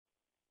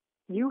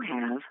You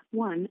have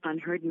one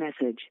unheard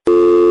message.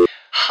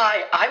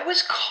 Hi, I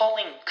was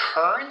calling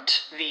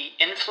Current, the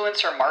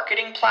influencer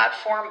marketing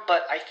platform,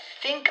 but I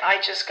think I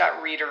just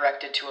got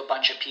redirected to a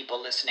bunch of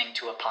people listening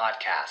to a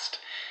podcast.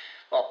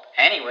 Well,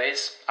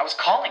 anyways, I was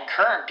calling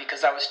Current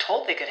because I was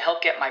told they could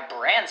help get my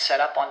brand set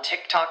up on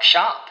TikTok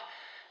Shop,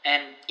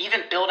 and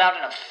even build out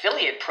an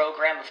affiliate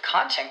program of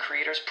content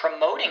creators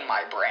promoting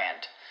my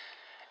brand,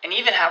 and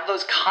even have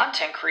those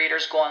content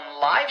creators go on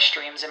live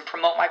streams and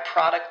promote my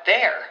product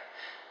there.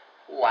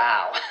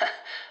 Wow,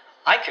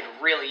 I could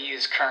really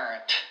use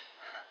Current.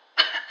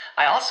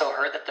 I also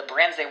heard that the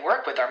brands they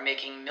work with are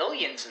making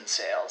millions in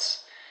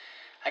sales.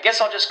 I guess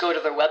I'll just go to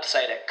their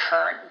website at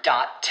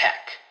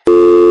current.tech.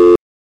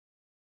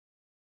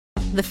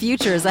 The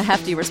future is a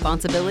hefty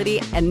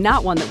responsibility and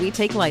not one that we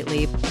take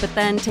lightly. But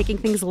then taking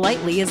things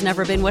lightly has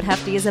never been what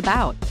Hefty is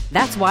about.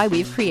 That's why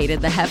we've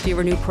created the Hefty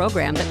Renew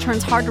program that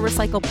turns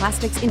hard-to-recycle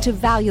plastics into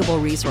valuable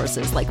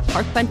resources like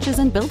park benches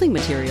and building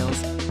materials.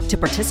 To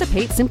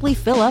participate, simply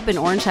fill up an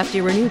orange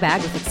Hefty Renew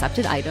bag with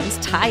accepted items,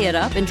 tie it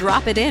up, and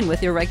drop it in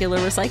with your regular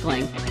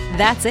recycling.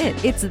 That's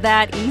it. It's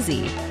that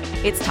easy.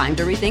 It's time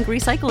to rethink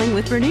recycling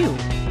with Renew.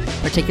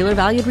 Particular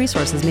valued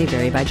resources may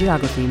vary by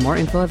geography. More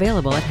info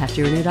available at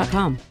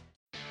heftyrenew.com.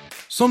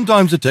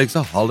 Sometimes it takes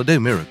a holiday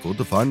miracle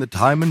to find the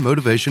time and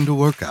motivation to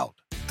work out.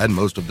 And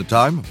most of the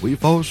time, we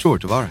fall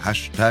short of our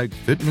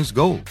 #fitness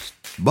goals.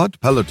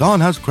 But Peloton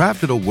has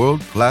crafted a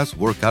world-class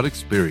workout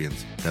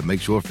experience that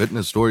makes your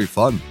fitness story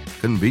fun,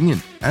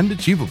 convenient, and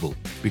achievable.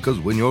 Because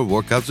when your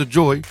workout's a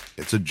joy,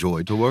 it's a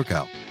joy to work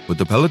out. With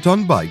the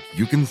Peloton Bike,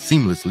 you can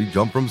seamlessly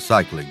jump from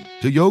cycling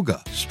to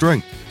yoga,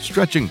 strength,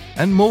 stretching,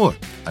 and more.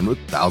 And with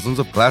thousands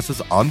of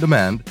classes on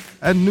demand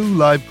and new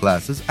live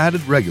classes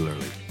added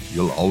regularly,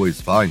 you'll always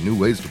find new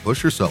ways to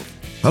push yourself.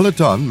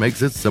 Peloton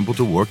makes it simple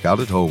to work out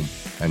at home.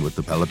 And with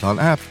the Peloton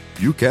app,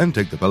 you can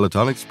take the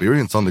Peloton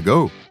experience on the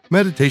go.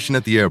 Meditation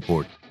at the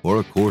airport, or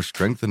a core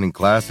strengthening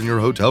class in your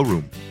hotel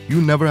room.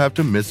 You never have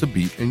to miss a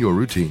beat in your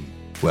routine.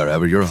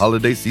 Wherever your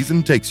holiday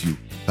season takes you,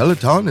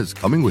 Peloton is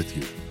coming with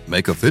you.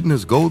 Make a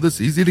fitness goal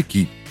this easy to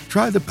keep.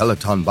 Try the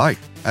Peloton Bike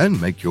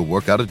and make your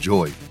workout a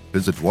joy.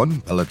 Visit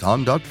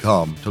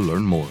onepeloton.com to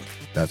learn more.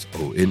 That's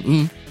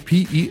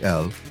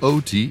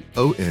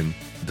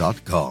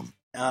ONEPELOTON.com.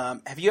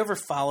 Have you ever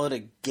followed a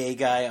gay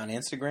guy on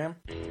Instagram?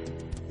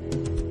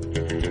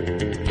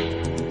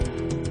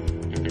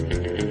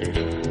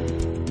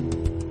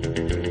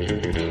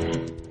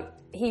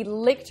 He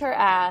licked her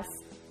ass,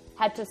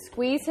 had to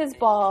squeeze his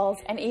balls,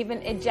 and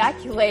even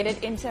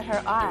ejaculated into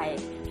her eye.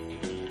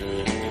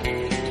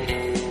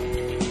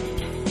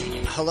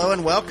 Hello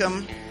and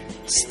welcome.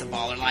 It's the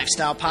Baller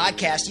Lifestyle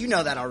Podcast. You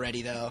know that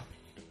already, though.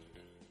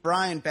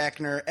 Brian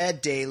Beckner,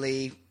 Ed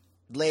Daly,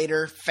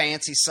 later,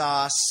 Fancy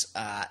Sauce.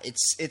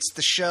 It's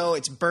the show.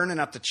 It's burning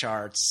up the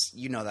charts.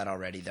 You know that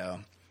already, though.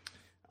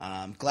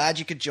 Glad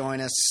you could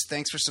join us.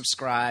 Thanks for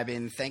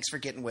subscribing. Thanks for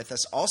getting with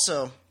us.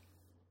 Also,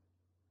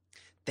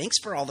 thanks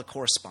for all the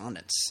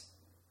correspondence.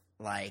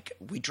 Like,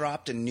 we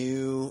dropped a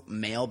new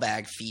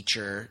mailbag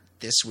feature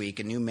this week,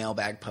 a new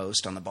mailbag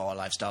post on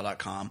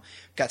theballerlifestyle.com.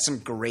 Got some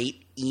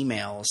great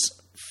emails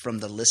from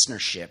the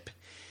listenership.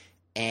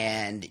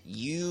 And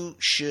you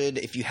should,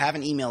 if you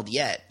haven't emailed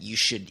yet, you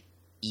should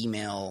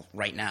email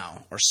right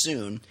now or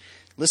soon.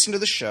 Listen to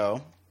the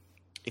show.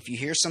 If you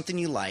hear something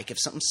you like, if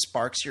something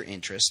sparks your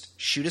interest,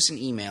 shoot us an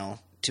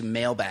email to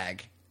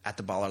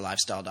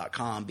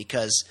mailbag@theballerlifestyle.com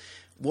because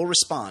we'll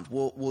respond.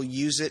 We'll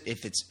use it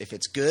if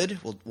it's good.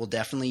 We'll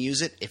definitely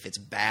use it. If it's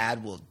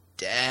bad, we'll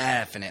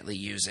definitely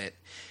use it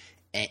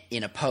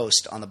in a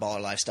post on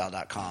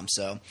theballerlifestyle.com.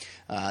 So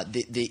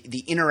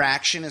the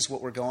interaction is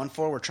what we're going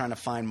for. We're trying to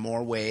find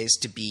more ways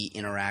to be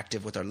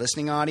interactive with our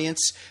listening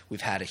audience.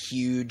 We've had a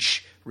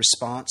huge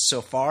response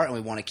so far, and we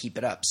want to keep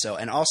it up. So,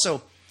 and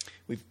also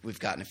we've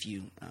gotten a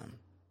few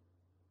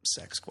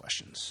sex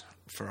questions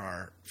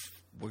for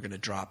we're going to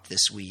drop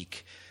this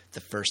week the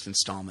first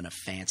installment of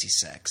Fancy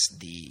Sex,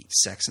 the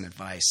sex and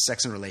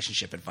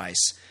relationship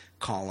advice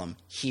column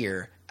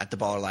here at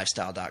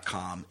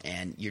theballerlifestyle.com,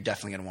 and you're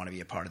definitely going to want to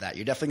be a part of that.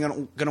 You're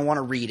definitely going to want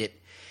to read it,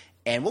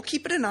 and we'll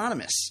keep it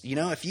anonymous. You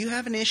know, if you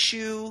have an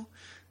issue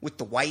with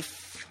the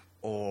wife,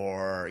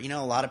 or, you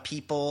know, a lot of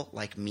people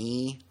like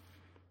me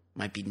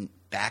might be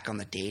back on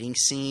the dating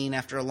scene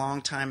after a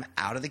long time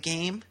out of the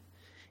game,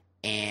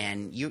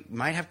 and you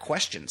might have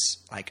questions.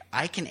 Like,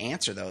 I can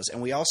answer those,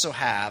 and we also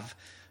have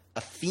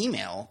a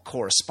female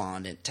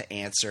correspondent to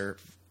answer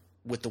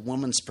with the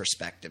woman's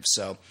perspective.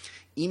 So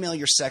email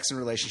your sex and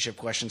relationship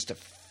questions to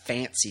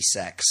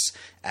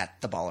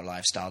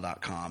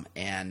fancysex@theballerlifestyle.com,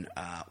 and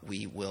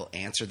we will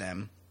answer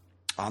them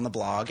on the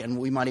blog, and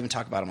we might even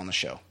talk about them on the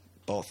show,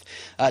 both.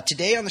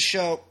 Today on the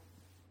show,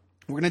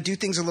 we're going to do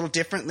things a little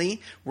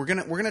differently. We're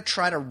gonna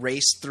try to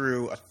race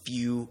through a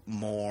few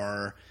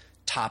more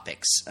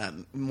topics,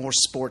 more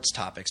sports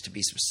topics to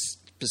be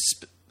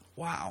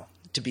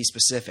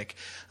specific.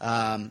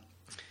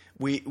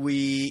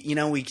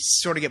 we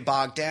sort of get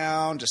bogged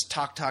down, just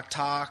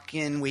talk,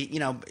 and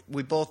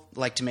we both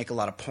like to make a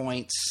lot of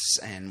points,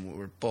 and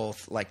we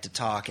both like to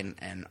talk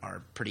and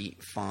are pretty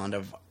fond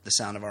of the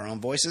sound of our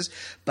own voices.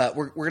 But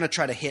we're going to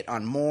try to hit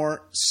on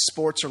more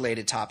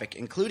sports-related topic,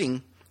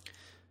 including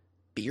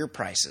beer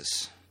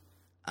prices.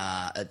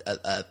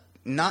 A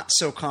not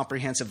so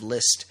comprehensive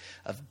list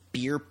of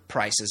beer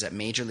prices at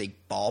Major League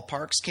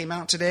ballparks came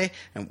out today,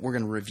 and we're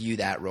going to review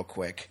that real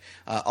quick.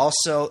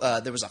 Also,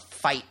 there was a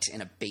fight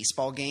in a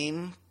baseball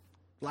game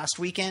last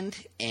weekend,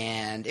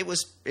 and it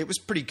was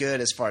pretty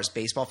good as far as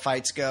baseball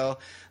fights go.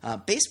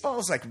 Baseball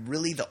is like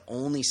really the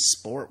only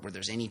sport where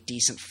there's any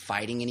decent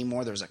fighting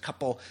anymore. There was a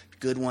couple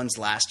good ones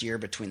last year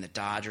between the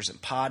Dodgers and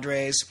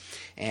Padres,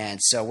 and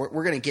so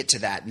we're going to get to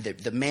that,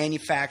 the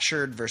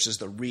manufactured versus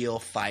the real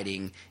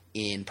fighting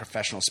in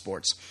professional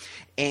sports.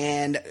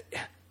 And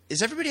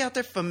is everybody out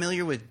there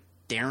familiar with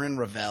Darren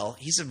Rovell?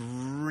 He's a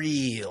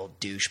real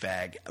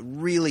douchebag, a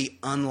really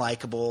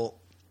unlikable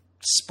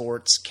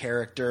sports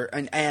character,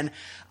 and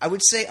I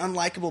would say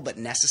unlikable but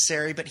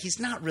necessary, but he's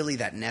not really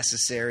that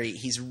necessary.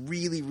 He's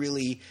really,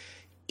 really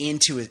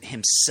into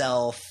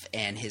himself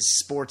and his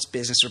sports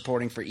business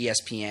reporting for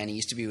ESPN. He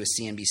used to be with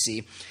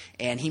CNBC,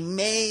 and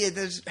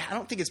I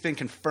don't think it's been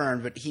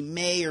confirmed, but he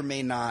may or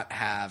may not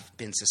have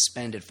been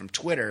suspended from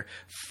Twitter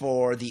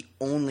for the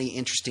only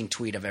interesting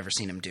tweet I've ever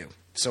seen him do.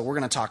 So we're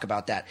going to talk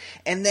about that.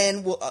 And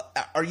then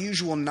our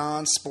usual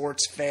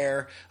non-sports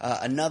fare,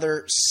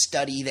 another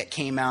study that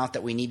came out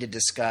that we need to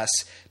discuss.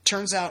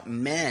 Turns out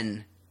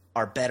men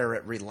are better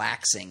at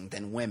relaxing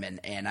than women,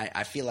 and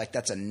I feel like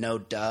that's a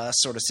no-duh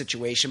sort of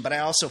situation, but I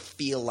also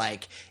feel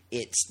like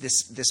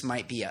this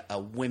might be a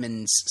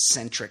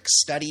women's-centric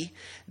study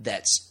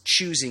that's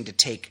choosing to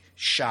take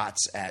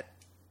shots at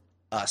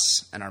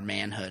us and our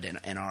manhood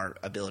and our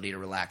ability to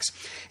relax.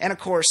 And, of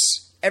course,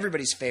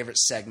 everybody's favorite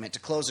segment to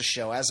close the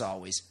show, as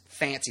always,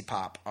 Fancy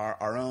Pop,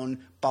 our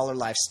own baller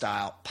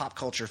lifestyle pop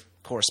culture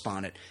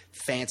correspondent,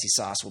 Fancy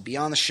Sauce, will be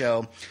on the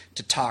show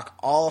to talk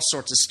all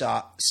sorts of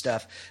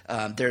stuff.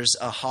 There's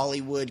a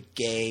Hollywood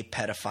gay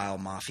pedophile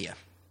mafia.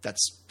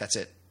 That's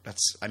it.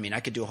 I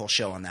could do a whole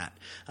show on that.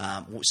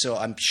 So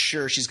I'm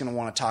sure she's going to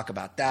want to talk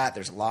about that.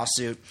 There's a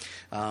lawsuit.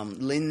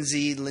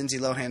 Lindsay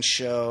Lohan's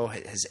show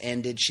has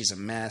ended. She's a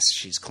mess.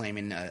 She's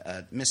claiming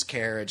a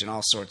miscarriage and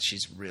all sorts.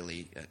 She's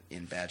really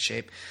in bad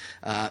shape.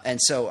 And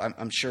so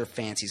I'm sure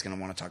Fancy's going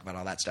to want to talk about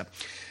all that stuff.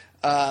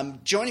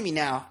 Joining me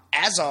now,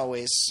 as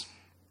always,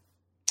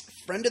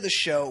 friend of the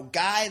show,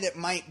 guy that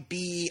might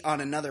be on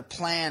another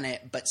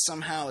planet but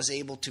somehow is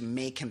able to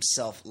make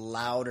himself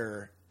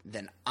louder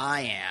than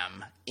I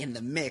am in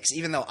the mix,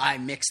 even though I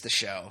mix the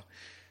show.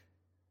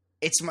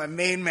 It's my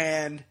main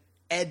man,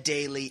 Ed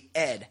Daly.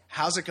 Ed,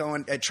 how's it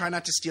going? Try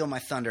not to steal my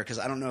thunder, because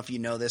I don't know if you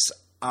know this.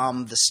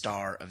 I'm the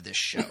star of this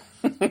show.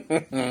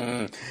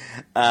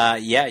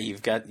 Yeah,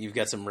 you've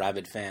got some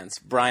rabid fans.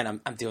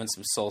 Brian, I'm doing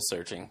some soul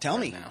searching. Tell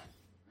me now.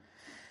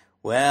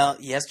 Well,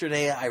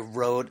 yesterday I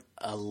wrote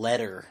a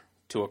letter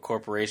to a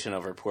corporation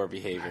over poor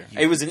behavior.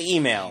 It was an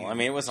email. I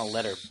mean, it wasn't a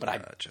letter, but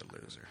such a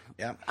loser.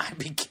 Yeah,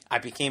 I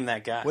became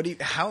that guy.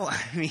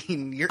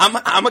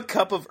 I'm a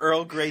cup of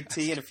Earl Grey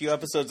tea and a few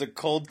episodes of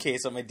Cold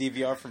Case on my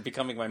DVR from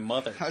becoming my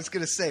mother. I was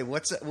gonna say,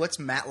 what's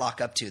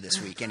Matlock up to this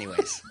week,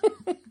 anyways?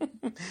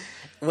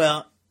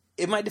 Well,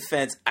 in my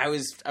defense, I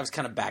was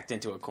kind of backed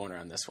into a corner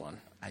on this one.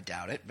 I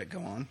doubt it, but go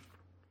on.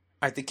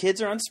 All right, the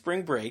kids are on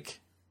spring break.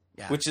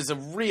 Yeah. Which is a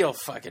real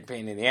fucking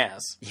pain in the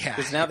ass. Yeah.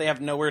 Because now they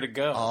have nowhere to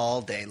go.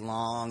 All day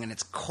long, and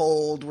it's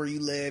cold where you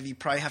live. You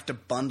probably have to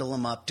bundle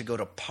them up to go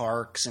to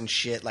parks and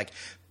shit. Like,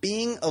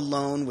 being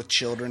alone with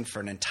children for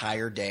an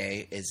entire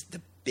day is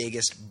the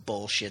biggest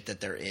bullshit that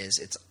there is.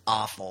 It's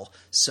awful.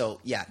 So,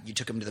 yeah, you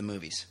took them to the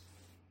movies.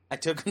 I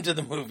took them to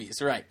the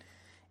movies, right.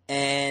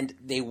 And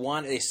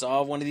they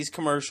saw one of these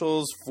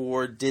commercials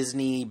for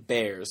Disney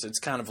Bears. It's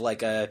kind of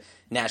like a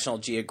National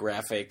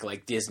Geographic,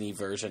 like Disney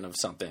version of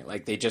something.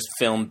 Like they just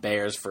filmed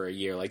bears for a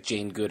year, like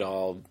Jane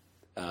Goodall,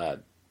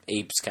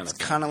 apes kind of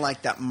thing. It's kind of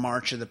like that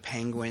March of the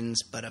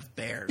Penguins, but of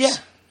bears.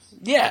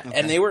 Yeah. Okay.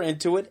 And they were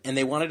into it, and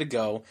they wanted to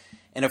go.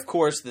 And of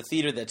course, the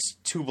theater that's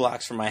 2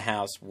 blocks from my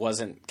house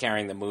wasn't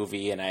carrying the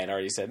movie, and I had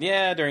already said,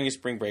 yeah, during your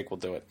spring break we'll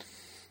do it.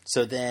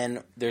 So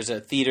then there's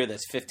a theater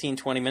that's 15,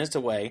 20 minutes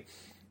away.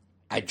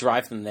 I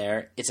drive them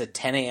there. It's a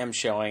 10 a.m.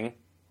 showing.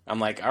 I'm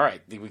like, all right,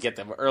 we get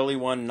the early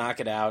one, knock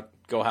it out,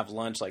 go have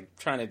lunch, like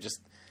trying to just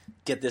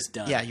get this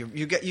done. Yeah,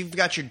 you've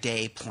got your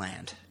day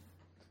planned.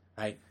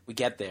 Right. We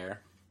get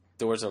there.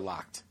 Doors are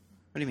locked.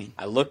 What do you mean?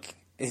 I look.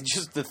 It's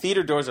just the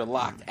theater doors are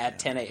locked at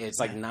 10 a.m. It's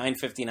like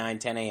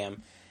 9:59, 10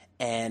 a.m.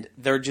 And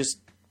they're just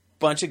a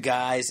bunch of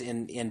guys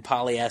in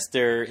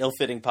polyester,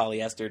 ill-fitting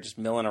polyester, just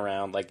milling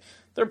around. Like,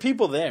 there are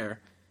people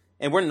there.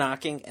 And we're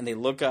knocking, and they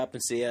look up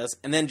and see us,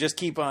 and then just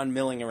keep on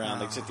milling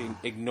around, like just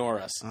ignore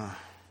us.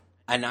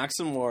 I knock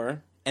some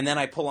more, and then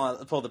I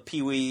pull the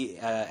Pee-wee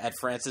at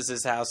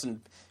Francis's house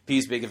and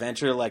Pee-wee's Big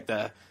Adventure, like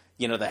the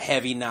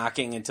heavy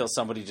knocking until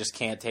somebody just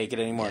can't take it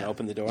anymore and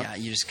open the door. Yeah,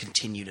 you just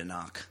continue to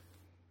knock.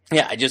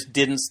 Yeah, I just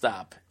didn't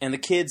stop. And the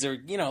kids are,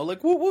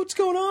 like, what's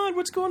going on?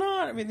 What's going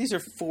on? I mean, these are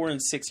 4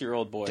 and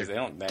 6-year-old boys. They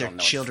don't know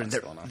children. what's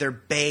going on. They're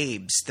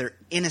babes. They're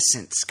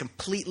innocents,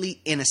 completely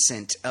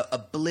innocent,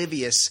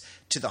 oblivious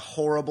to the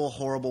horrible,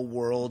 horrible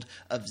world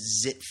of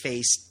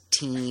zit-faced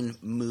teen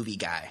movie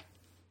guy.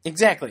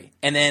 Exactly.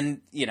 And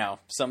then,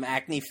 some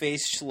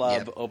acne-faced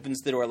schlub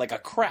opens the door like a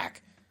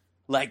crack.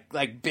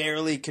 Like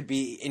barely could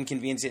be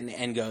inconveniencing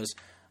and goes,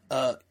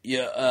 the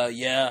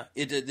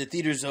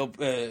theater's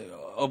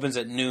opens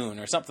at noon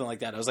or something like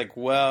that. I was like,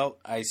 well,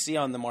 I see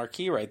on the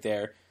marquee right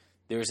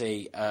there's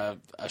a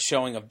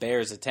showing of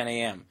Bears at 10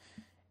 a.m.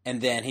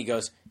 And then he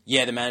goes,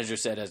 yeah, the manager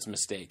said it's a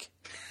mistake.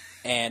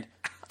 And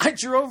I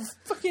drove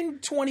fucking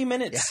 20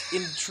 minutes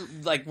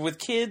with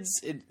kids.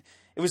 It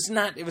was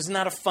not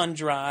a fun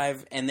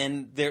drive. And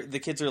then the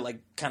kids are like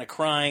kind of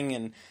crying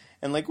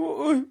and like,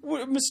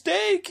 what a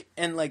mistake.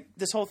 And like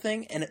this whole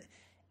thing.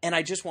 And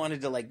I just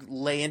wanted to, like,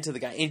 lay into the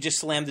guy. And he just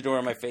slammed the door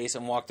in my face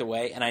and walked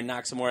away. And I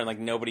knocked some more and, like,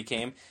 nobody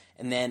came.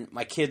 And then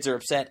my kids are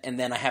upset. And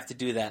then I have to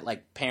do that,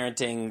 like,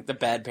 parenting, the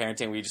bad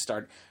parenting where you just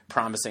start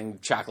promising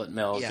chocolate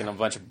milk and a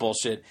bunch of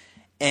bullshit.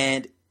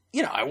 And,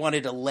 I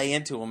wanted to lay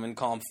into him and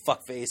call him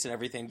fuckface and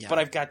everything. Yeah. But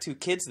I've got 2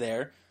 kids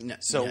there.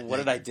 What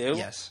did I do?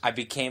 Yes. I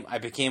became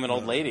an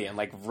old lady and,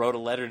 like, wrote a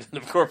letter to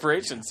the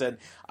corporation and said,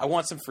 I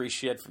want some free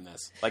shit from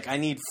this. Like, I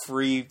need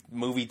free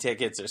movie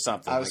tickets or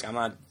something.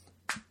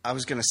 I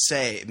was going to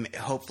say,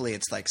 hopefully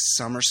it's like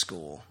summer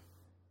school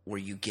where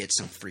you get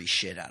some free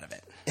shit out of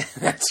it.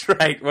 That's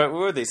right. What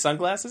were they,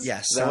 sunglasses?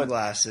 Yeah,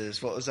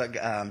 sunglasses. What was that?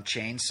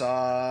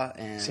 Chainsaw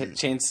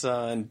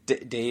and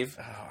Dave.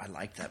 Oh, I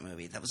liked that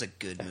movie. That was a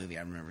good movie.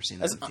 I remember seeing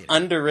that That's in theater.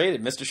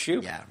 Underrated, Mr. Shoe.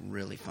 Yeah,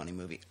 really funny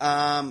movie.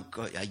 A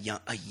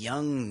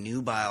young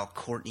nubile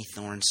Courtney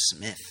Thorne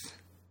Smith.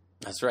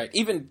 That's right.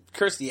 Even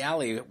Kirstie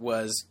Alley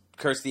was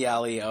Kirstie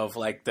Alley of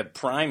like the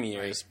prime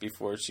years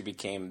before she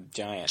became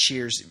giant.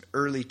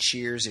 Early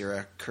Cheers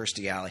era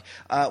Kirstie Alley.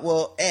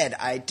 Well, Ed,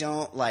 I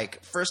don't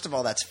like. First of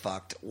all, that's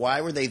fucked.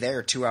 Why were they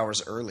there 2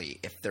 hours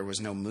early if there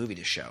was no movie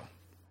to show?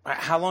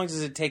 How long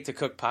does it take to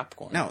cook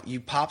popcorn? No,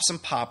 you pop some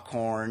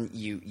popcorn.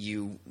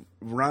 You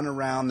run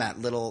around that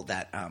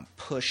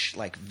push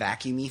like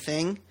vacuumy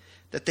thing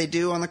that they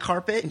do on the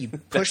carpet. You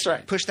push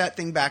that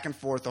thing back and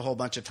forth a whole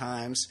bunch of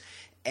times.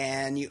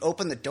 And you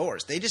open the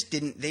doors. They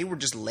were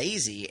just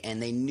lazy,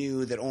 and they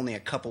knew that only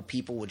a couple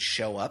people would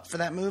show up for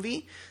that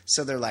movie.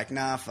 So they're like,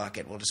 nah, fuck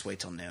it. We'll just wait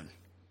till noon.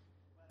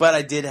 But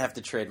I did have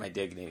to trade my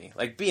dignity.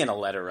 Like, being a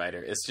letter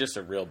writer is just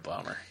a real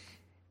bummer.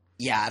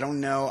 Yeah, I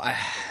don't know.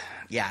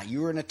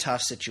 You were in a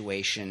tough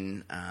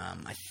situation.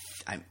 I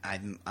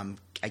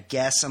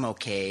guess I'm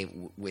okay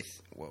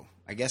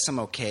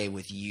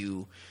with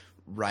you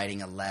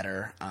writing a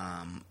letter.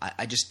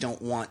 I just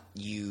don't want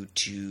you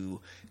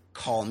to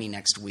call me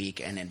next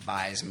week and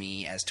advise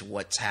me as to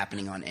what's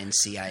happening on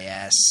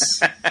NCIS.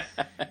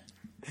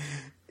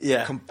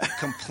 Yeah.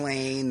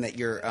 Complain that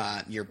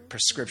your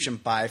prescription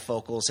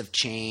bifocals have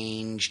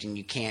changed and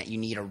you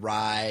need a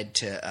ride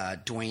to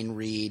Duane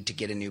Reade to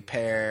get a new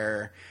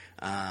pair.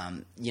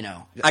 I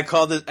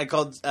called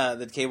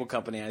the cable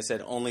company and I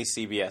said only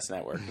CBS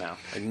network now,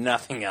 like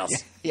nothing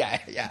else.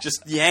 Yeah.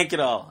 Just yank it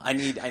all. I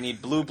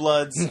need Blue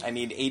Bloods. I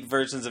need 8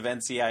 versions of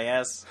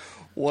NCIS.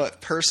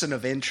 What person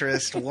of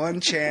interest?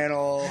 One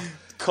channel.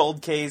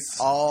 Cold Case.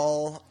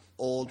 All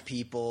old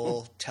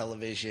people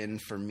television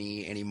for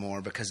me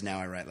anymore because now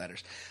I write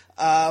letters.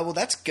 Well,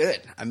 that's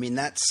good. I mean,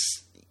 that's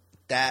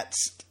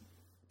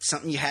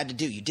something you had to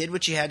do. You did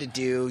what you had to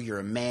do. You're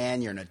a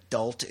man. You're an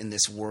adult in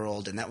this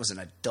world, and that was an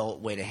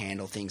adult way to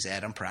handle things,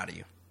 Ed. I'm proud of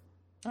you.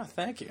 Oh,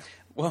 thank you.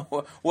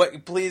 Well,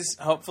 what? Please,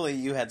 hopefully,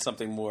 you had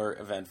something more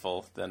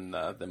eventful than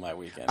my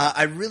weekend.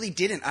 I really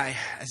didn't.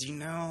 As you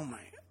know,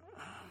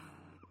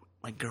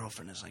 my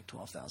girlfriend is like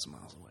 12,000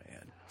 miles away,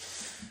 Ed.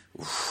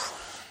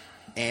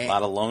 A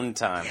lot of alone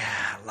time.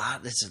 Yeah, a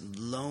lot. It's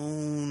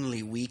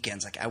lonely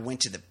weekends. Like I went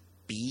to the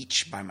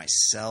beach by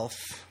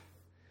myself.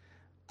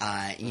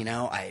 I'm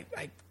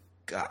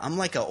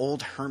like an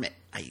old hermit.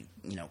 I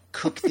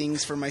cook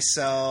things for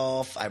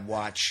myself. I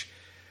watch.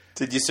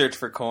 Did you search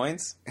for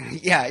coins?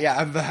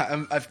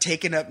 Yeah. I've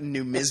taken up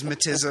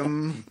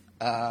numismatism.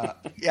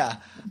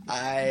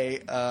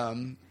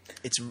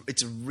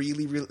 It's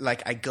really, really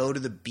like I go to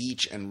the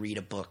beach and read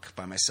a book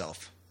by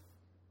myself.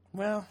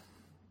 Well,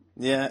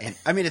 yeah. And,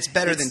 I mean, it's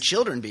better than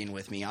children being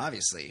with me,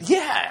 obviously.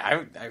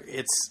 Yeah,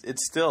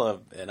 it's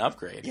still an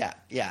upgrade.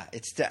 Yeah.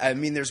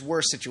 There's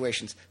worse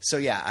situations. So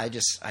yeah, I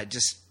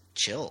just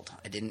chilled.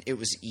 It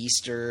was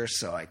Easter,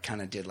 so I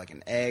kind of did like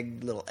an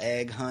little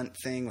egg hunt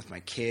thing with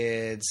my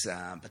kids.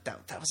 But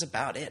that was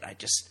about it. I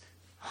just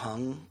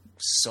hung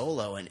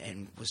solo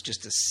and was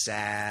just a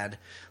sad,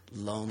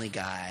 lonely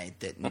guy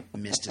that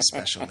missed a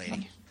special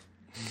lady.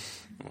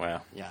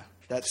 Wow. Yeah.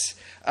 That's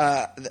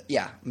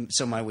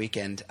So my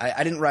weekend,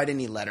 I didn't write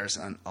any letters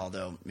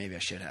although maybe I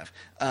should have.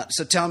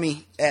 So tell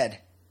me, Ed,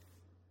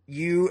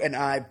 you and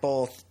I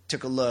both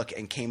took a look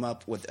and came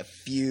up with a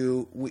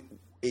few.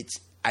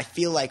 I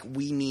feel like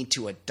we need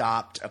to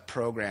adopt a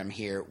program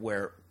here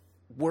where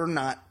we're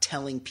not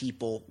telling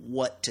people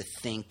what to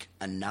think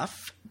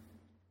enough.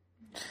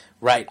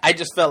 Right. I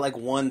just felt like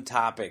one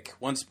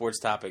sports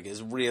topic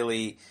is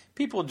really,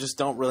 people just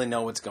don't really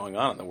know what's going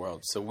on in the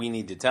world, so we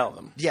need to tell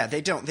them. Yeah,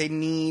 they don't. They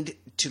need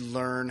to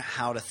learn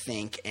how to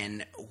think,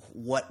 and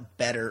what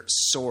better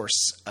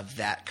source of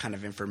that kind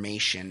of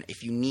information.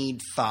 If you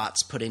need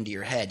thoughts put into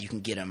your head, you can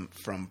get them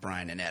from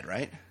Brian and Ed,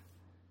 right?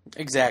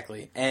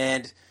 Exactly.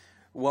 And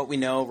what we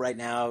know right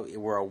now,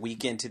 we're a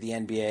week into the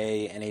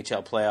NBA,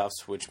 NHL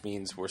playoffs, which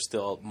means we're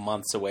still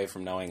months away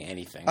from knowing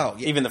anything. Oh,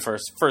 yeah. Even the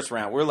first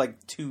round. We're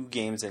like 2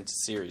 games into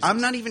series.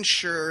 I'm not even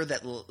sure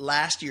that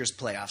last year's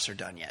playoffs are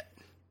done yet.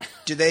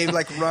 Do they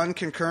run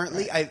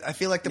concurrently? I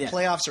feel like the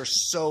playoffs are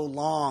so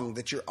long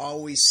that you're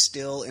always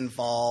still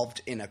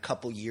involved in a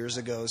couple years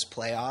ago's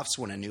playoffs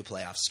when a new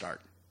playoffs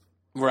start.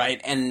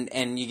 Right,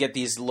 and you get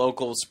these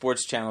local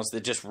sports channels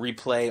that just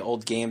replay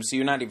old games, so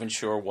you're not even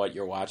sure what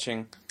you're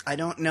watching. I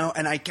don't know,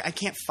 and I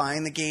can't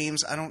find the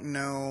games. I don't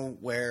know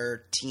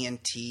where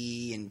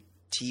TNT and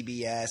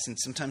TBS, and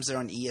sometimes they're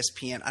on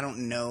ESPN. I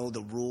don't know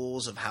the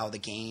rules of how the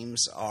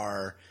games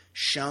are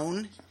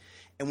shown,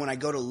 and when I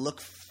go to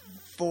look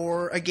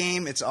for a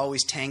game, it's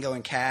always Tango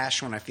and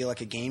Cash when I feel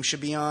like a game should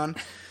be on.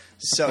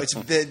 So it's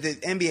the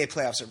NBA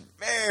playoffs are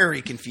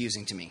very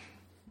confusing to me.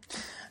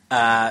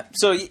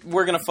 So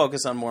we're going to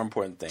focus on more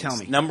important things. Tell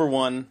me. Number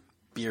 1,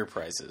 beer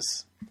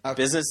prices. Okay.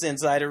 Business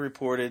Insider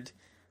reported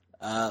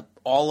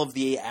all of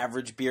the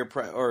average beer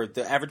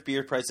the average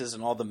beer prices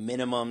and all the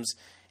minimums.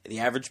 The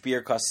average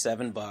beer costs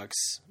 $7.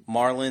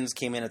 Marlins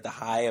came in at the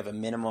high of a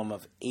minimum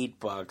of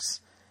 $8,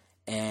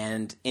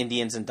 and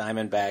Indians and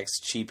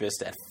Diamondbacks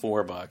cheapest at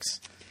 $4.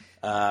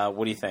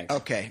 What do you think?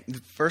 Okay,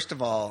 first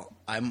of all,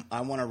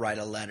 I want to write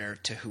a letter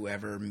to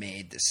whoever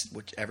made this,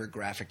 whichever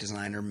graphic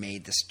designer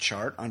made this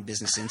chart on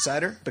Business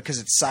Insider, because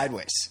it's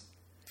sideways.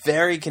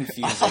 Very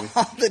confusing.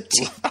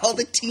 All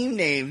the team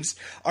names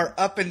are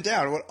up and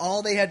down.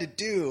 All they had to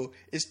do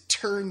is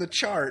turn the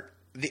chart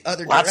the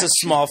other direction. Lots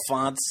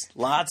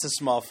of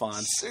small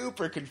fonts.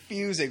 Super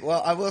confusing.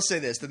 Well, I will say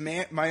this. The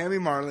Miami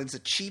Marlins, the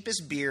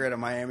cheapest beer at a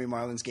Miami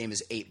Marlins game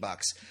is $8.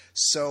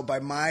 So by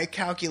my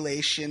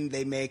calculation,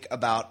 they make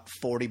about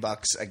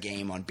 $40 a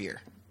game on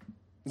beer.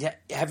 Yeah.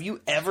 Have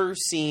you ever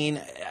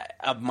seen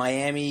a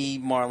Miami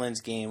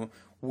Marlins game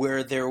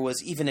where there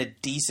was even a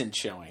decent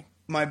showing?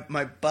 My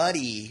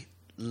buddy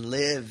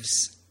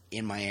lives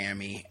in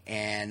Miami,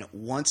 and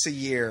once a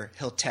year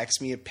he'll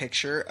text me a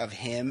picture of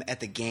him at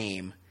the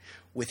game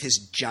with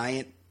his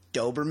giant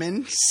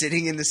Doberman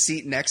sitting in the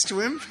seat next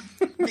to him.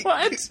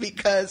 What?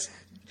 Because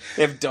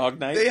they have dog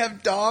night? They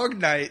have dog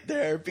night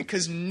there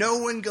because no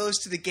one goes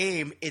to the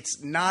game.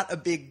 It's not a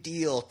big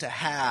deal to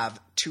have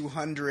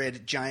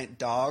 200 giant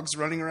dogs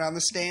running around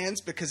the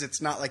stands because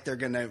it's not like they're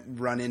going to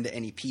run into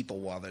any people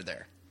while they're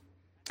there.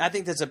 I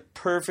think that's a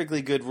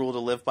perfectly good rule to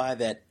live by,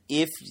 that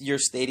if your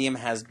stadium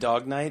has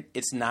dog night,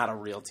 it's not a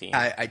real team.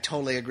 I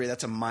totally agree.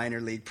 That's a minor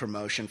league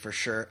promotion for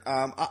sure.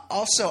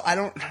 Also,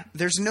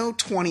 there's no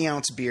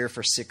 20-ounce beer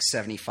for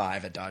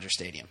 $6.75 at Dodger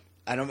Stadium.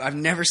 I've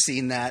never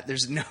seen that.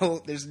 There's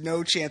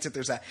no chance that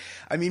there's that.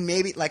 I mean,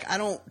 maybe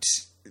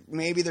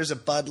there's a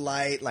Bud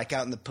Light like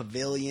out in the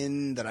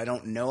pavilion that I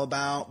don't know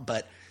about,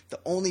 but the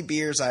only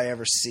beers I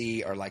ever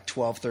see are like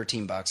 $12,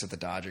 $13 at the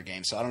Dodger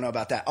game. So I don't know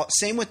about that.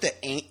 Same with the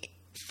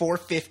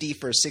 $4.50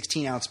 for a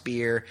 16-ounce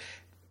beer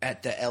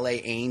at the LA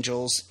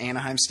Angels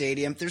Anaheim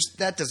Stadium.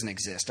 That doesn't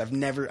exist. I've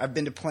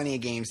been to plenty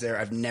of games there.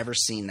 I've never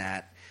seen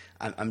that.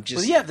 I'm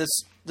just. Well, yeah.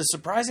 The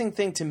surprising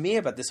thing to me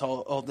about this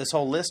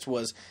whole list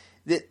was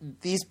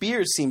that these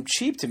beers seem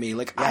cheap to me.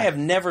 Like, yeah. I have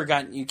never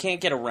gotten. You can't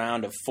get a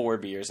round of 4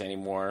 beers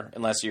anymore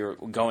unless you're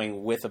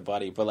going with a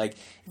buddy. But like,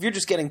 if you're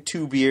just getting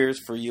 2 beers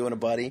for you and a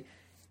buddy,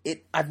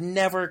 I've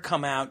never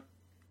come out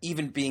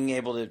even being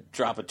able to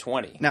drop a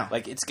 20. No.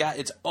 Like,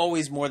 it's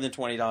always more than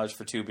 $20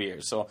 for 2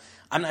 beers. So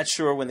I'm not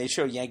sure when they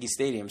show Yankee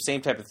Stadium,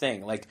 same type of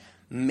thing. Like,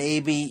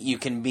 maybe you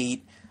can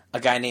meet a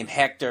guy named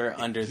Hector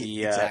under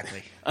the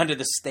under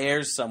the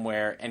stairs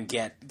somewhere and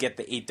get the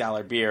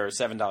 $8 beer or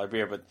 $7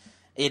 beer, but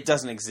it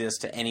doesn't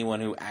exist to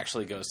anyone who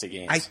actually goes to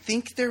games. I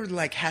think there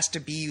has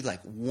to be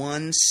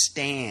one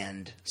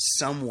stand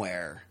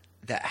somewhere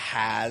that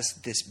has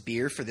this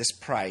beer for this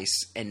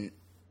price, and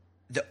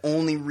the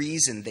only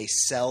reason they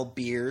sell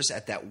beers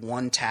at that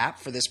one tap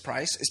for this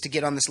price is to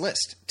get on this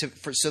list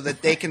so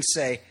that they can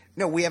say,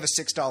 no, we have a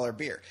 $6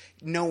 beer.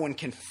 No one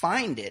can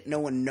find it. No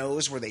one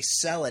knows where they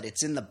sell it.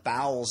 It's in the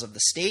bowels of the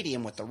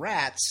stadium with the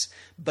rats,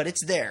 but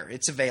it's there.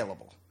 It's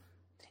available.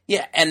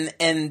 Yeah,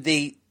 and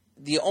the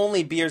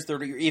only beers that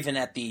are even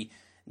at the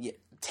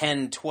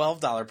 $10,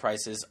 $12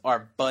 prices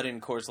are Bud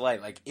and Coors Light.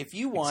 Like, if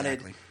you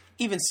wanted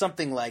even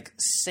something like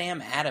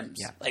Sam Adams,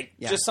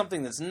 just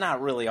something that's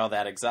not really all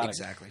that exotic.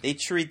 Exactly. They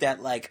treat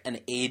that like an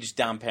aged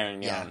Dom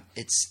Perignon. Yeah,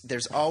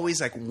 there's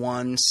always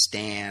one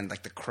stand,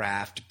 like the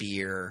craft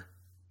beer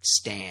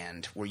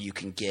stand, where you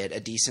can get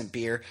a decent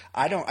beer.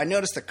 I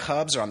noticed the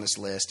Cubs are on this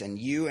list, and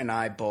you and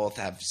I both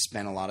have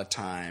spent a lot of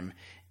time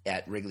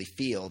at Wrigley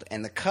Field,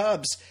 and the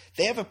Cubs,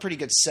 they have a pretty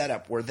good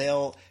setup where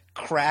they'll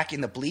crack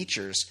in the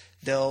bleachers.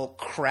 they'll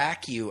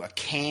crack you a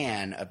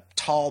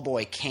tall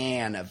boy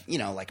can of,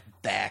 like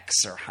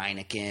Beck's or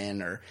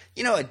Heineken or,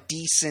 a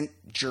decent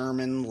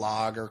German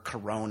lager,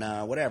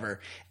 Corona, whatever,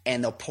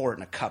 and they'll pour it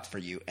in a cup for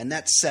you. And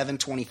that's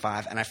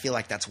 $7.25, and I feel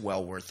like that's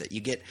well worth it.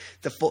 You get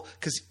the full –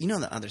 because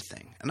the other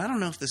thing, and I don't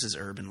know if this is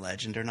urban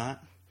legend or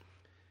not,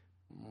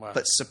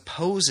 but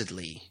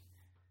supposedly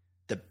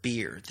the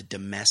beer, the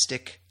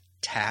domestic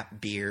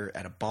tap beer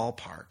at a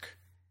ballpark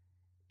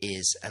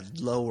is a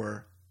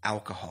lower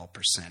alcohol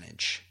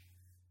percentage.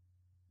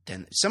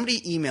 Then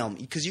somebody email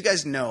me, because you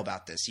guys know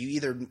about this. You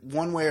either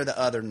one way or the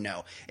other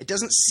know. It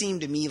doesn't seem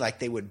to me like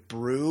they would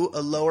brew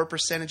a lower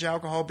percentage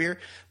alcohol beer,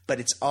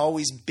 but it's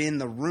always been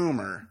the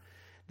rumor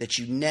that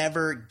you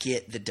never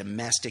get the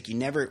domestic.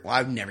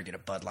 I would never get a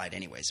Bud Light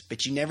anyways,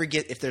 but you never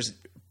get, if there's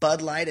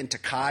Bud Light and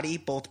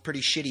Tecate, both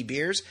pretty shitty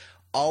beers,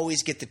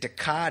 always get the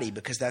Tecate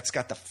because that's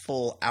got the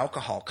full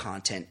alcohol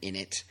content in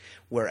it,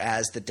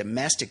 whereas the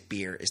domestic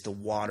beer is the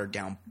watered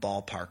down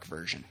ballpark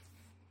version.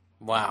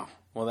 Wow.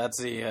 Well,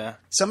 that's the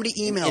somebody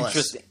email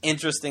us.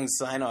 Interesting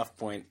sign-off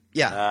point.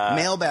 Yeah,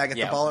 mailbag at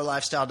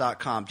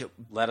theballerlifestyle.com.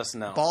 Let us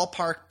know.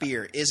 Ballpark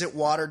beer. Is it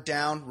watered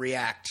down?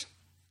 React.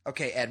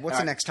 Okay, Ed, what's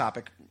the next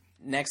topic?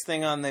 Next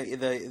thing on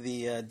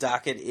the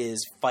docket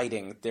is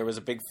fighting. There was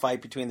a big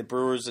fight between the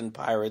Brewers and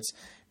Pirates.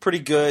 Pretty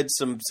good.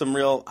 Some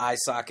real eye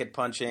socket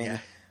punching. Yeah.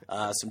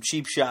 Some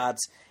cheap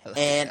shots.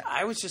 And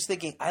I was just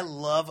thinking, I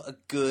love a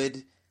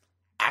good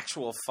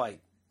actual fight.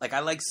 Like, I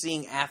like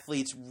seeing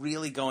athletes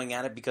really going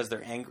at it because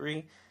they're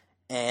angry,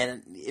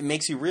 and it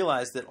makes you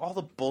realize that all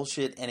the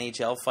bullshit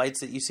NHL fights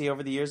that you see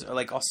over the years are,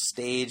 like, all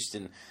staged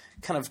and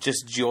kind of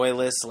just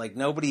joyless. Like,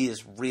 nobody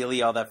is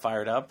really all that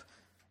fired up,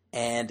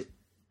 and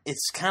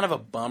it's kind of a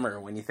bummer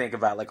when you think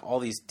about, like,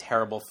 all these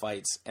terrible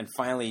fights, and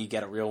finally you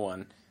get a real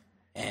one.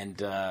 And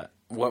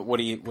what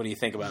do you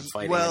think about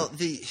fighting? Well,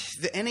 the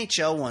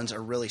NHL ones are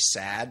really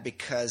sad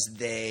because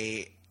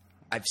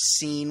I've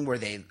seen where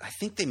I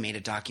think they made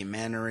a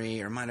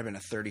documentary, or it might have been a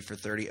 30 for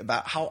 30,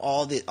 about how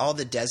all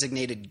the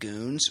designated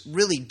goons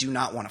really do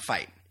not want to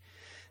fight.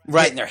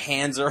 Right, and their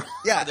hands are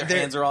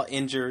hands are all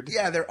injured.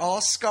 Yeah, they're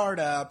all scarred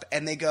up,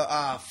 and they go,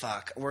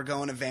 fuck, we're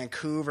going to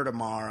Vancouver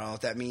tomorrow.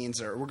 That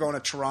means, or we're going to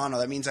Toronto.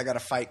 That means I got to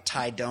fight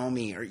Ty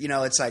Domi, or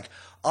it's like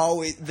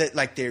always that,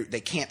 like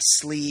they can't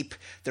sleep.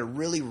 They're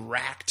really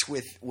racked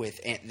with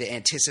the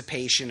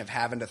anticipation of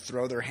having to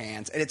throw their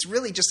hands, and it's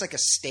really just like a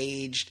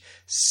staged,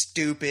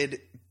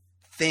 stupid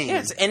thing. Yeah,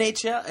 it's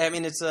NHL. I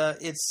mean, it's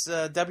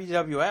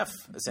WWF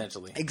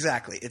essentially.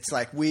 Exactly. It's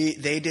like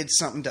they did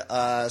something to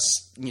us,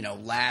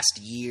 last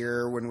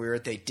year when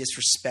they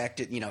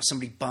disrespected,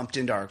 somebody bumped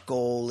into our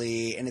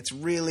goalie, and it's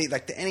really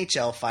like the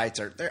NHL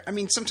fights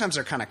sometimes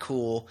they're kind of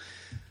cool,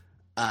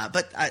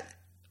 but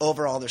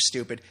overall they're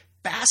stupid.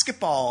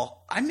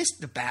 Basketball, I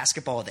missed the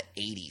basketball of the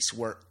 80s,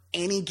 where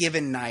any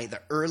given night,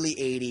 the early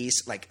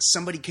 80s, like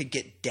somebody could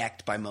get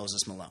decked by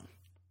Moses Malone.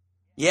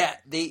 Yeah,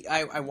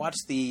 I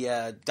watched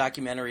the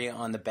documentary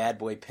on the Bad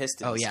Boy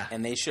Pistons. Oh, yeah.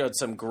 And they showed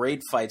some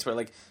great fights where,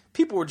 like,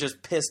 people were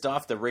just pissed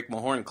off that Rick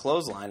Mahorn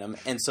clotheslined them,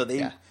 and so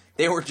they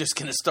were just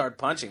going to start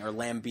punching, or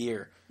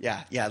Lambeer.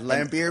 Yeah,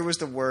 Lambeer was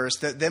the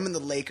worst. Them and the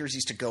Lakers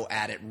used to go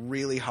at it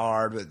really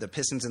hard, with the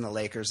Pistons and the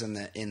Lakers in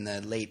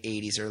the late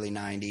 80s, early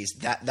 90s.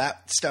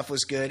 That stuff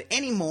was good.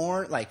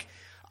 Anymore, like,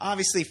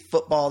 obviously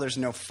football, there's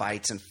no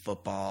fights in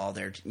football.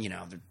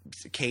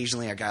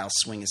 Occasionally a guy will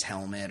swing his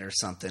helmet or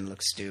something,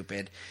 look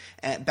stupid.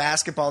 And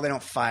basketball, they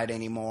don't fight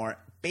anymore.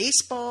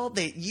 Baseball,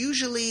 they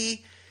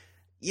usually,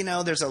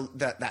 there's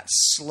that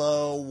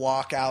slow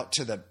walk out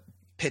to the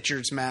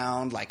pitcher's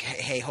mound, like,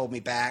 hey, hold me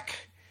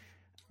back.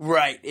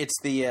 Right. It's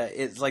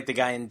like the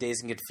guy in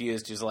Dazed and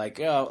Confused who's like,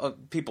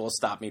 people will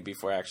stop me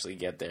before I actually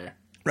get there.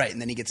 Right,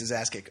 and then he gets his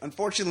ass kicked.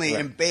 Unfortunately,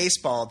 in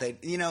baseball,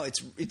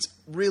 it's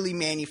really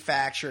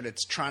manufactured.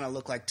 It's trying to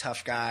look like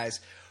tough guys.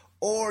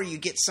 Or you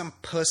get some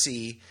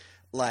pussy,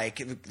 like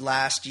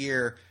last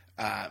year,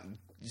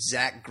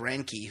 Zach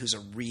Greinke, who's a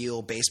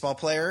real baseball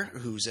player,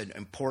 who's an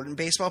important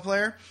baseball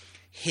player,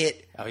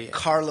 hit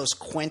Carlos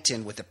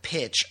Quentin with a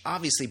pitch,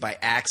 obviously by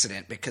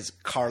accident, because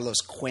Carlos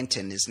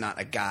Quentin is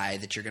not a guy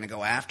that you're going to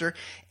go after.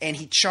 And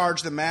he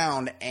charged the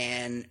mound,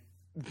 and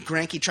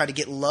Greinke tried to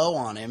get low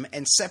on him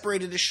and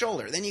separated his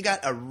shoulder. Then you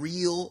got a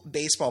real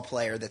baseball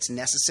player that's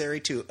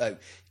necessary to a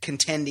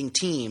contending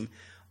team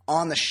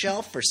on the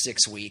shelf for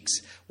 6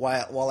 weeks,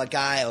 while a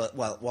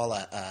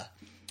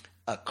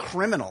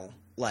criminal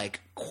like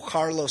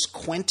Carlos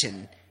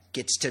Quentin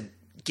gets to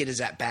get his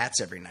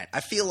at-bats every night. I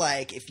feel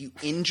like if you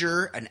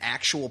injure an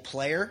actual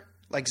player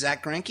like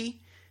Zach Greinke,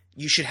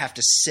 you should have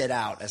to sit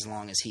out as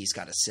long as he's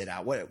got to sit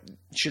out. What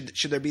should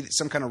there be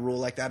some kind of rule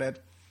like that,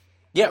 Ed?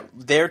 Yeah,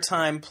 their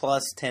time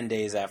plus 10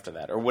 days after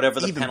that, or whatever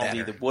the Even penalty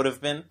better. that would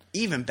have been.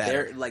 Even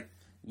better. They're like,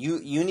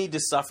 you need to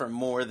suffer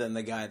more than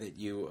the guy that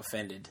you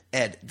offended.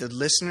 Ed, the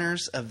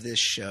listeners of this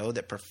show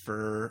that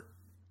prefer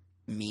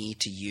me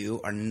to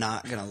you are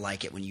not going to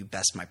like it when you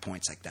best my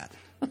points like that.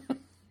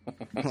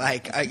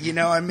 Like, I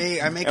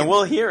make and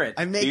we'll hear it.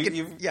 I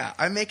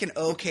make an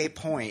okay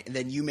point, and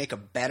then you make a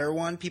better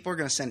one. People are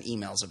going to send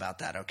emails about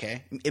that,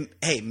 okay?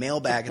 Hey,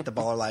 mailbag at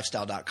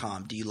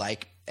theballerlifestyle.com. Do you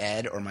like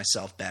Ed or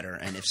myself better?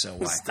 And if so,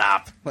 why?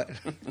 Stop. But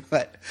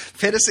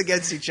pit us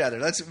against each other.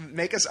 Let's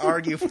make us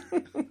argue.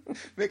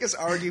 Make us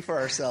argue for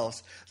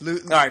ourselves. All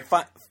right,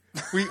 fine.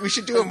 We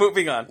should do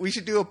moving on. We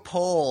should do a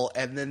poll,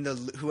 and then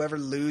whoever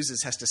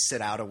loses has to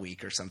sit out a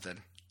week or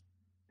something.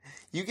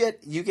 You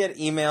get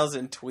emails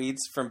and tweets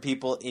from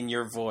people in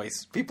your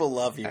voice. People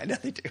love you. I know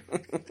they do.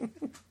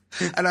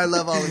 And I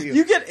love all of you.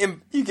 You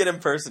get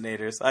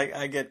impersonators.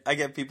 I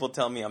get people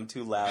telling me I'm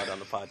too loud on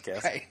the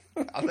podcast. Hey,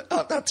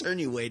 I'll turn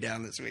you way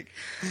down this week.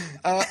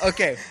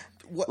 Okay.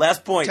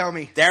 Last point. Tell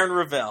me. Darren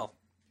Ravel.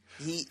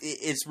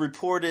 It's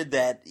reported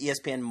that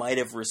ESPN might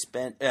have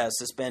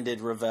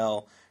suspended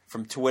Ravel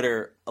from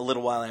Twitter a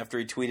little while after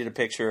he tweeted a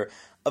picture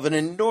of an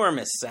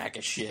enormous sack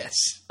of shit,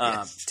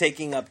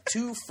 taking up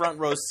 2 front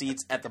row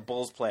seats at the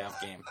Bulls playoff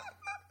game.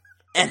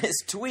 And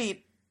his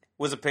tweet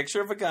was a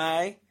picture of a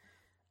guy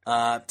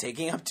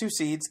taking up 2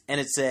 seats, and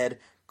it said,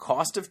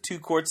 "Cost of 2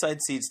 courtside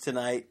seats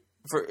tonight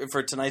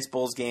for tonight's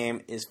Bulls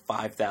game is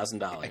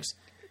 $5,000."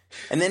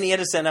 And then he had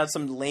to send out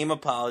some lame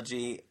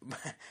apology.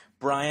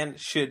 Brian,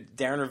 should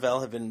Darren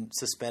Ravel have been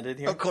suspended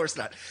here? Of course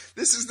not.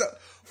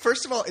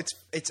 First of all,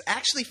 it's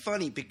actually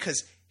funny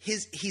because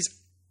he's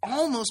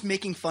almost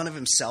making fun of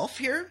himself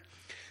here,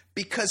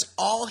 because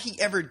all he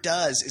ever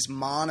does is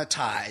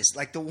monetize.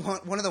 Like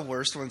one of the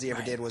worst ones he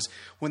ever did was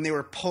when they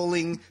were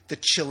pulling the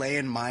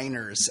Chilean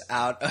miners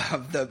out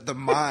of the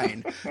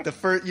mine. The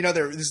first,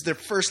 this is their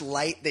first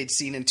light they'd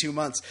seen in 2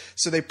 months.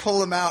 So they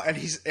pull him out, and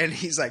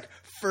he's like,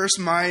 first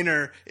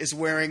miner is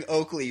wearing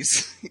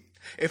Oakleys.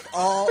 If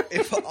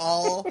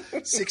all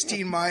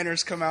 16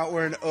 miners come out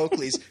wearing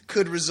Oakleys,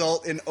 could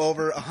result in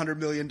over $100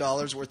 million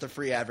worth of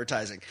free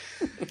advertising.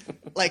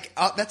 Like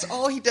that's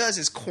all he does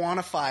is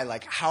quantify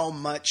like how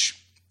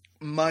much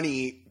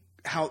money,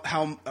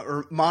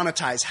 or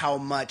monetize how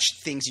much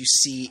things you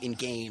see in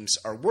games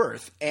are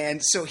worth.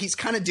 And so he's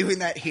kind of doing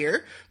that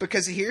here,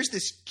 because here's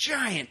this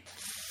giant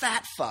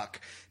fat fuck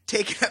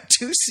taking up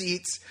 2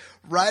 seats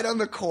right on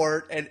the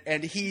court,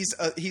 and he's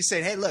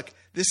saying, "Hey, look,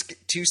 this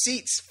 2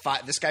 seats.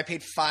 This guy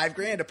paid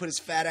 $5,000 to put his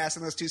fat ass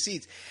in those 2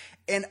 seats."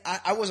 And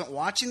I wasn't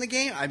watching the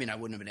game. I mean, I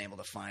wouldn't have been able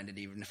to find it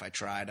even if I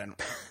tried.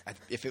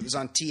 If it was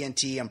on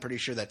TNT, I'm pretty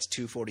sure that's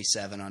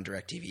 247 on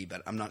DirecTV,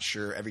 but I'm not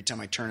sure. Every time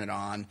I turn it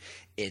on,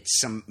 it's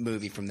some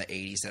movie from the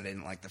 80s that I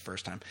didn't like the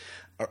first time,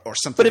 or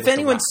something. But if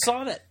anyone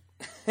saw that.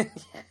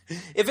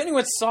 If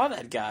anyone saw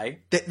that guy,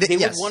 they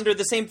would wonder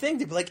the same thing.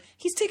 They'd be like,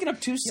 "He's taking up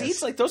 2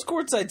 seats. Like those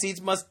courtside seats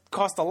must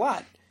cost a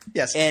lot."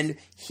 Yes, and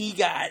he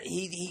got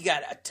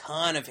a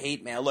ton of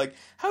hate mail. Like,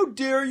 "How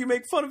dare you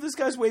make fun of this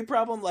guy's weight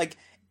problem?" Like,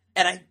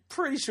 and I'm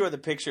pretty sure the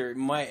picture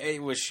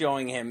it was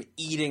showing him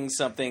eating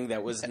something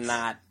that was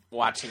not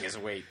watching his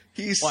weight.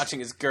 He's watching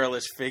his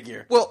girlish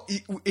figure. Well,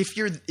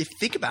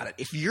 think about it,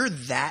 if you're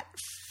that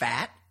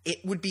fat,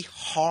 it would be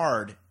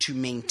hard to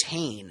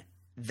maintain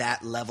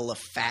that level of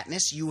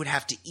fatness. You would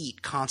have to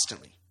eat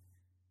constantly.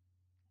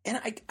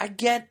 And I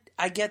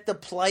get the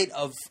plight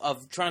of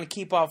trying to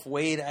keep off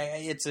weight.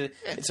 It's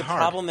a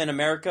problem in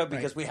America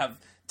because we have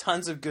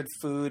tons of good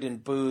food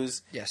and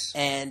booze. Yes.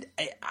 And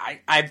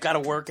I've got to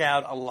work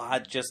out a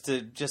lot just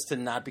to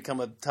not become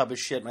a tub of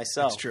shit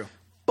myself. That's true.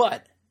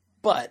 But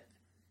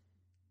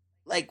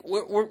like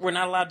we're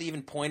not allowed to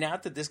even point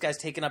out that this guy's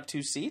taking up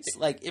 2 seats.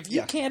 Like if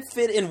you can't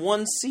fit in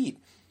one seat,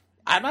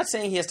 I'm not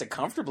saying he has to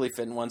comfortably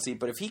fit in one seat,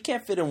 but if he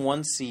can't fit in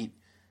one seat,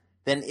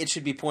 then it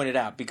should be pointed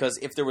out. Because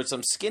if there was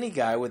some skinny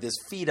guy with his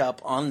feet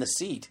up on the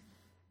seat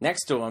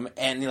next to him,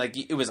 and like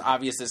it was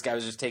obvious this guy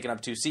was just taking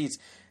up 2 seats,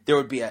 there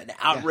would be an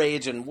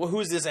outrage. And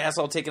who's this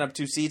asshole taking up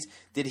 2 seats?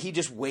 Did he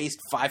just waste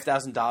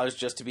 $5,000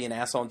 just to be an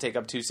asshole and take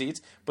up 2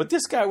 seats? But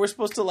this guy, we're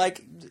supposed to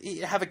like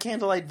have a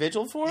candlelight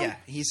vigil for him?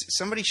 Yeah,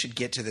 somebody should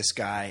get to this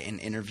guy and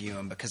interview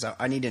him, because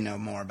I need to know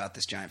more about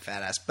this giant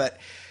fat ass. But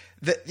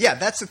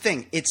that's the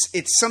thing.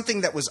 It's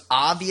something that was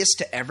obvious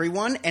to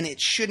everyone, and it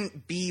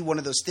shouldn't be one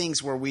of those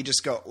things where we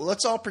just go, well,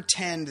 let's all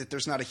pretend that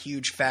there's not a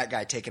huge fat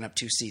guy taking up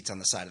 2 seats on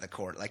the side of the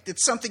court. Like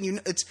it's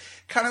something it's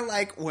kind of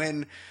like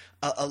when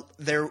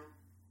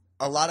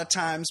a lot of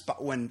times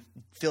when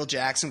Phil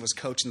Jackson was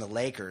coaching the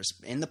Lakers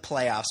in the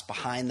playoffs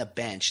behind the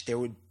bench, there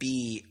would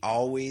be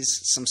always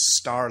some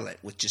starlet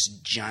with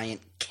just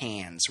giant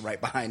cans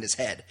right behind his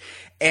head.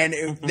 And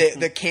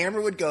the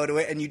camera would go to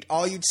it, and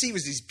all you'd see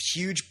was these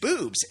huge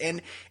boobs.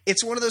 And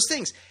it's one of those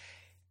things.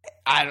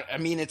 I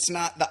mean, it's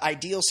not the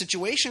ideal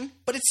situation,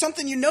 but it's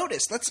something you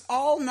notice. Let's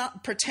all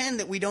not pretend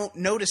that we don't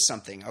notice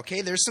something,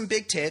 okay? There's some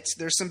big tits.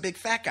 There's some big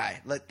fat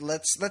guy.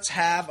 Let's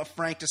have a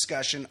frank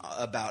discussion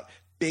about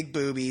big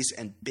boobies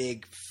and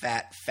big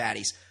fat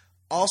fatties.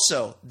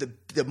 Also,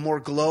 the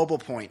more global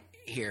point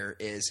here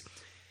is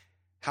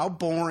how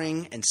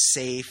boring and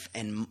safe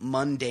and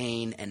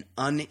mundane and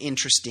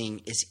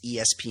uninteresting is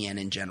ESPN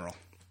in general.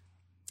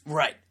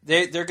 Right.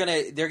 They're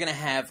gonna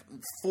have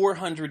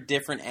 400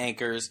 different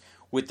anchors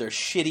with their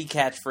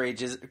shitty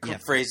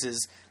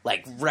phrases,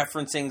 like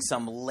referencing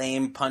some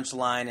lame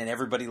punchline and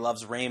everybody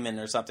loves Raymond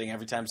or something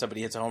every time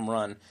somebody hits a home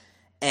run.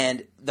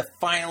 And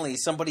finally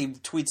somebody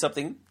tweets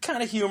something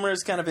kind of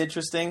humorous, kind of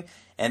interesting,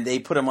 and they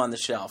put him on the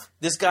shelf.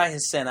 This guy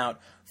has sent out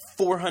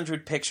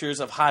 400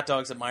 pictures of hot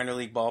dogs at minor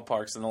league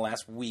ballparks in the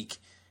last week,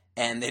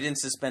 and they didn't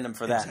suspend him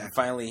for that.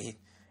 Exactly.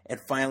 And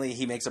finally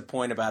he makes a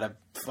point about a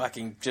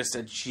fucking just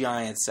a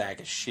giant sack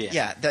of shit.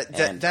 Yeah,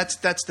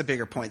 that's the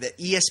bigger point. That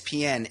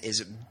ESPN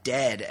is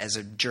dead as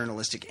a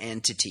journalistic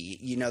entity.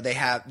 You know, they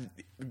have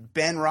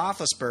Ben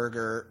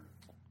Roethlisberger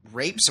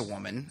rapes a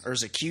woman or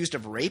is accused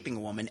of raping a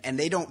woman, and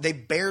they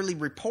barely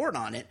report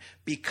on it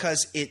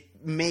because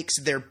it makes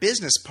their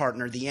business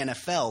partner, the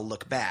NFL,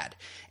 look bad.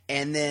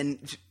 And then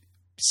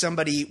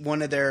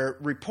one of their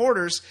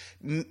reporters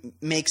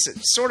makes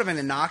sort of an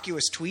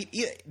innocuous tweet.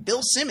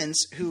 Bill Simmons,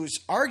 who's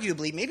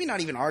arguably, maybe not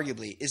even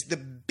arguably, is the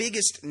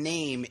biggest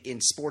name in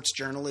sports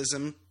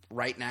journalism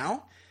right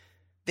now.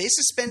 They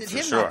suspended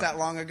him not that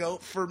long ago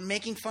for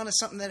making fun of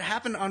something that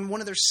happened on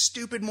one of their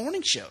stupid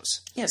morning shows.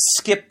 Yeah,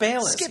 Skip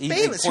Bayless.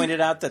 He pointed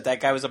out that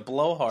guy was a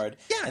blowhard,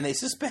 and they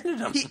suspended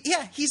him.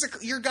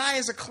 Your guy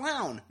is a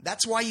clown.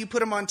 That's why you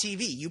put him on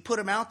TV. You put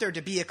him out there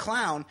to be a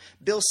clown.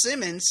 Bill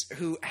Simmons,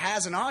 who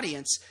has an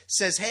audience,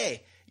 says,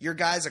 hey, your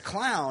guy's a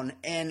clown,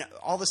 and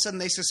all of a sudden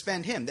they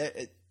suspend him.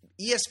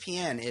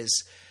 ESPN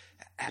is...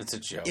 It's a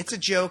joke. It's a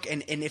joke,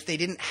 and if they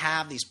didn't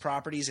have these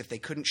properties, if they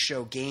couldn't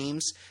show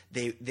games,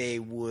 they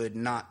would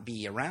not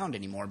be around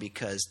anymore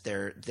because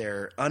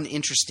they're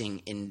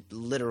uninteresting in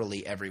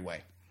literally every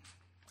way.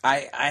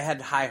 I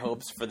had high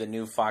hopes for the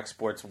new Fox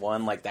Sports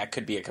 1, like that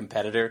could be a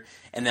competitor,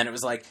 and then it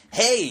was like,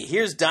 hey,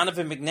 here's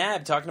Donovan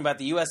McNabb talking about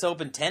the U.S.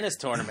 Open tennis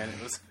tournament.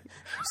 It was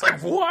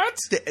like, what?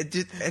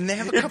 And they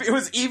have a couple, it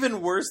was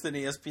even worse than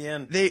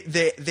ESPN.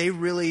 They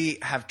really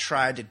have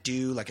tried to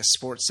do like a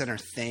Sports Center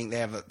thing. They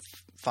have a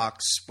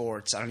Fox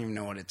Sports, I don't even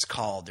know what it's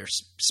called, their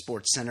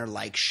Sports Center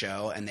like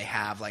show, and they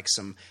have like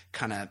some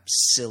kind of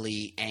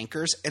silly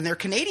anchors, and they're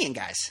Canadian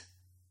guys.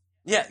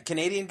 Yeah,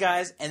 Canadian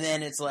guys, and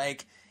then it's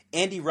like,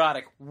 Andy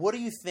Roddick, what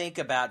do you think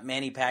about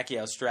Manny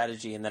Pacquiao's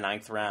strategy in the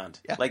 9th round?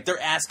 Yeah. Like they're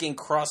asking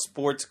cross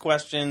sports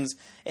questions.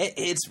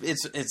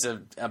 It's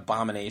an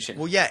abomination.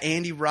 Well, yeah,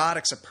 Andy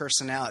Roddick's a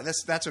personality.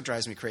 That's what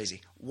drives me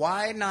crazy.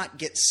 Why not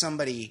get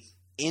somebody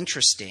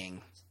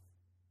interesting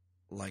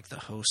like the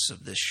hosts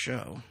of this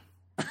show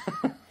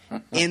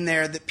in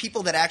there, the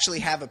people that actually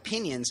have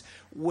opinions,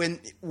 when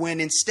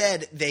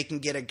instead they can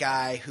get a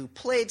guy who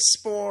played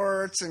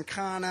sports and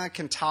kind of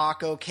can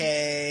talk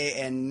okay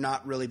and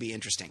not really be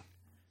interesting.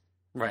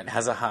 Right,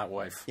 has a hot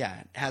wife.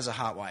 Yeah, has a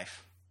hot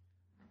wife.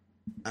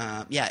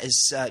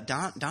 Is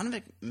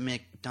Donovan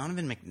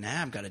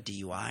McNabb got a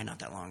DUI not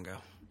that long ago?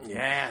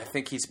 Yeah, I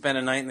think he spent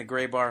a night in the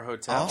Gray Bar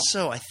Hotel.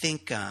 Also, I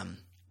think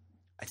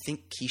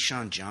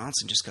Keyshawn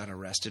Johnson just got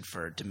arrested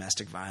for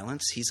domestic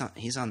violence. He's on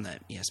the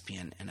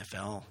ESPN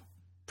NFL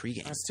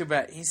pregame. That's too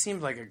bad. He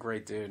seemed like a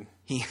great dude.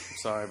 I'm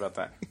sorry about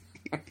that.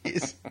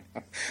 He's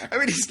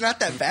not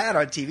that bad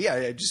on TV.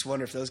 I just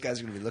wonder if those guys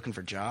are going to be looking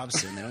for jobs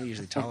soon. They don't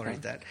usually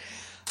tolerate that.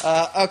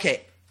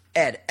 Okay,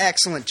 Ed,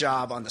 excellent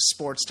job on the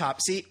sports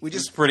top. See, we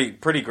just pretty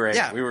great.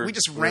 Yeah, we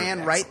just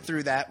ran right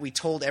through that. We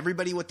told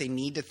everybody what they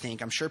need to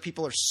think. I'm sure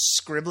people are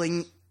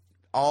scribbling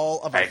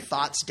all of our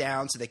thoughts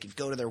down so they could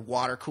go to their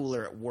water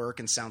cooler at work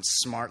and sound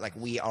smart like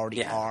we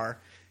already are.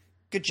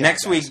 Good job.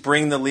 Next week,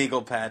 bring the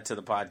legal pad to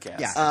the podcast.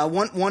 Yeah.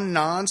 One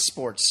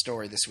non-sports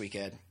story this week,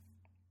 Ed.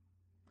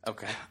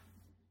 Okay.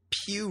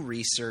 Pew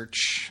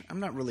Research. I'm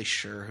not really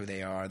sure who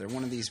they are. They're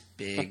one of these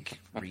big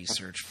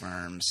research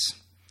firms.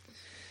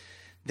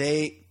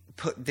 They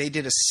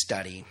did a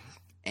study,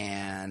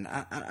 and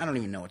I don't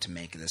even know what to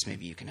make of this.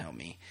 Maybe you can help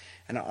me.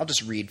 And I'll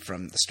just read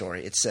from the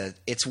story. It says,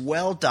 it's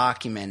well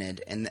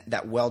documented, and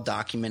that well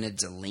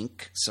documented is a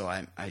link. So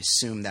I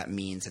assume that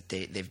means that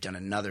they've done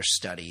another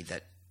study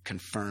that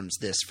confirms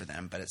this for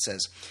them. But it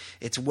says,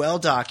 it's well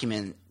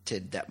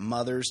documented that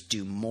mothers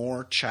do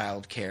more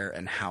childcare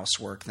and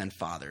housework than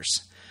fathers.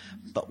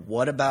 But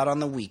what about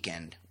on the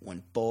weekend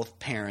when both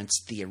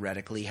parents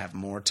theoretically have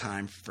more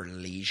time for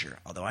leisure?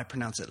 Although I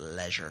pronounce it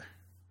leisure.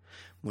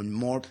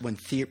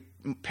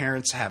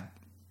 Parents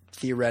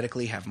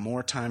theoretically have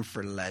more time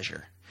for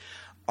leisure.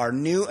 Our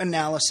new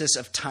analysis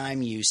of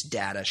time use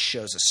data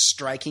shows a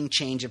striking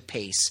change of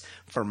pace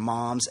for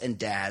moms and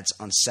dads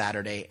on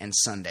Saturday and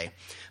Sunday.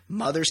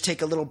 Mothers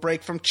take a little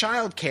break from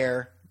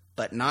childcare,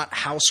 but not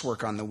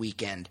housework on the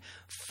weekend.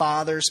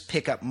 Fathers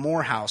pick up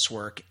more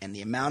housework, and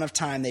the amount of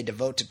time they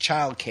devote to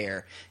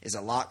childcare is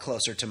a lot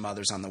closer to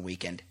mothers on the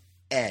weekend.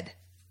 Ed,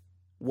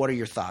 what are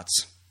your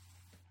thoughts?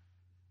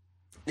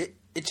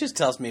 It just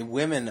tells me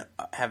women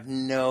have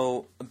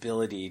no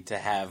ability to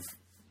have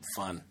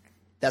fun.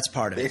 That's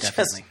part of it,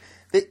 definitely.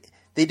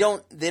 They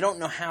don't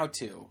know how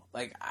to.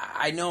 Like,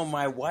 I know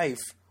my wife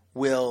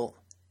will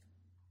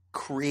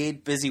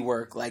create busy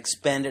work, like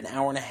spend an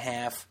hour and a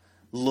half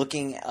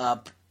looking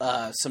up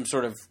some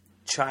sort of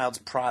child's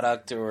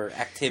product or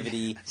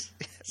activity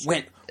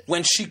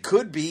when she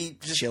could be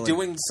just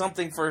doing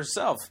something for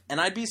herself.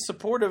 And I'd be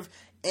supportive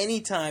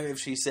anytime if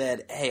she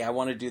said, hey, I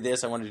want to do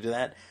this, I want to do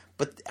that.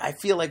 But I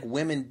feel like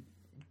women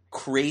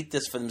create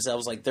this for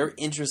themselves. Like they're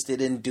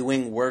interested in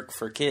doing work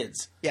for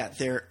kids. Yeah,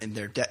 they're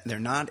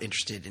not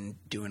interested in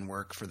doing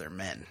work for their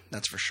men.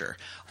 That's for sure.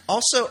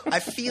 Also,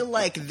 I feel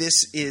like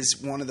this is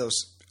one of those.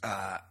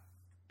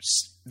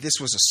 This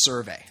was a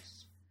survey.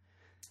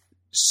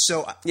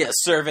 So yeah,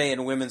 survey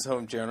in Women's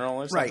Home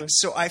Journal or something. Right.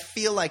 So I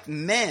feel like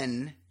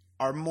men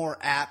are more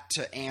apt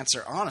to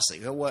answer honestly.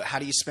 How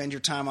do you spend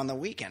your time on the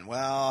weekend?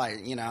 Well, I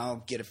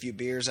get a few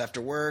beers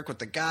after work with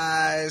the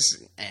guys,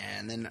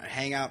 and then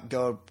hang out,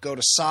 go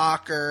to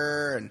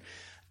soccer,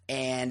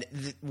 and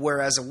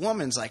whereas a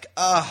woman's like,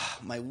 oh,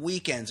 my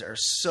weekends are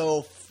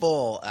so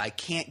full, I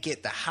can't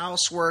get the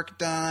housework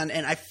done,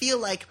 and I feel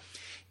like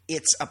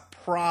it's a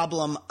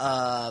problem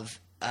of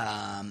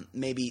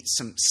maybe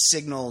some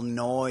signal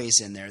noise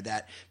in there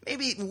that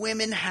maybe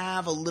women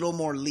have a little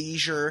more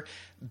leisure,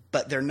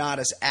 but they're not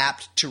as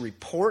apt to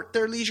report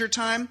their leisure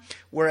time,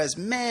 whereas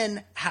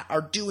men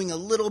are doing a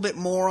little bit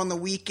more on the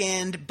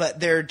weekend, but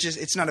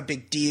it's not a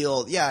big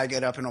deal. Yeah, I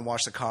get up and I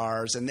wash the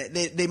cars, and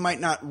they might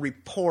not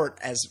report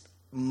as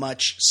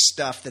much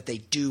stuff that they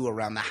do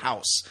around the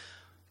house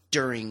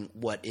during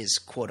what is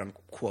quote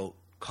unquote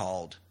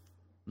called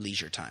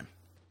leisure time.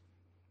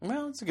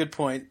 Well, that's a good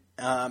point.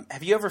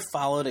 Have you ever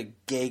followed a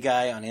gay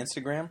guy on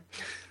Instagram?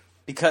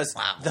 Because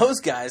those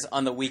guys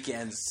on the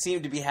weekends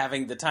seem to be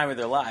having the time of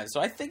their lives.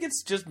 So I think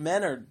it's just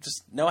men are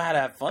just know how to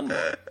have fun.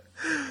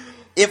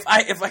 If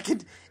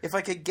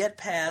I could get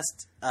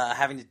past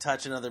having to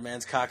touch another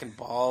man's cock and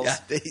balls,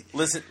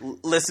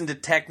 listen to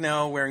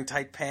techno, wearing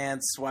tight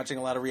pants, watching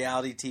a lot of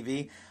reality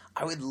TV,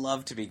 I would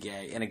love to be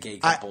gay in a gay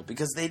couple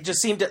because they just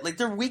seem to like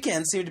their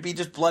weekends seem to be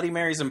just Bloody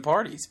Marys and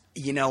parties.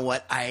 You know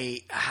what?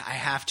 I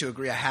have to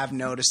agree. I have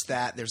noticed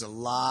that there's a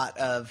lot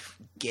of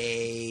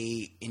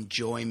gay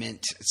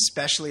enjoyment,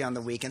 especially on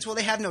the weekends. Well,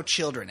 they have no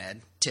children,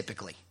 Ed,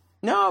 typically.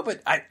 No,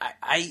 but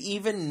I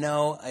even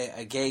know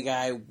a gay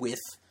guy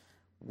with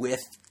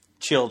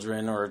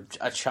children or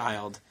a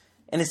child.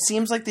 And it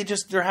seems like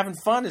they're having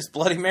fun as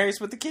Bloody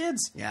Marys with the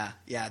kids. Yeah.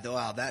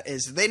 Wow,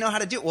 they know how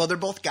to do it. Well, they're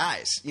both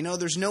guys.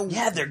 There's no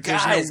they're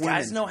guys. No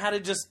guys know how to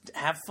just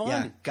have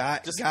fun. Yeah,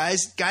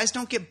 guys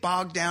don't get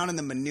bogged down in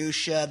the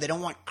minutia. They don't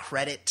want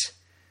credit.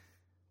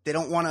 They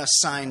don't want to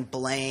assign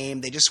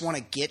blame. They just want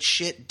to get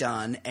shit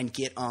done and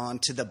get on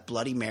to the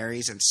Bloody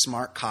Marys and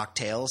smart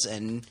cocktails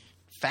and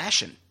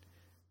fashion.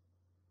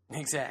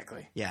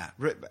 Exactly. Yeah.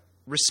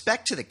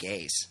 Respect to the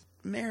gays.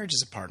 Marriage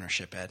is a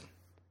partnership, Ed.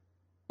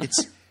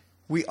 It's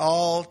we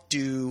all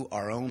do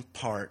our own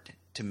part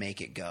to make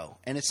it go.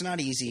 And it's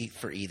not easy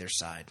for either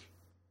side.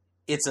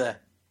 It's a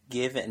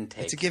give and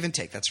take. It's a give and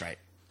take. That's right.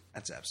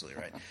 That's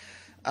absolutely right.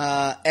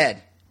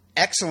 Ed,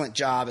 excellent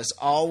job as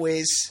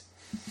always.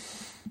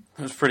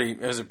 It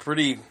was a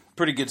pretty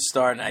good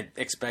start, and I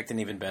expect an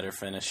even better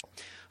finish.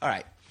 All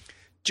right.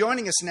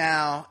 Joining us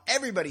now,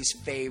 everybody's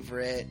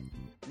favorite,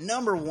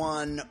 number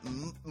one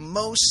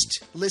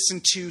most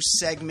listened to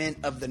segment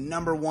of the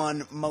number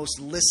one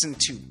most listened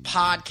to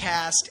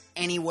podcast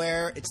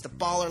anywhere. It's the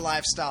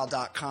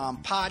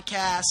BallerLifestyle.com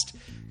podcast.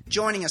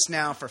 Joining us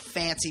now for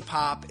Fancy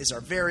Pop is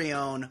our very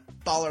own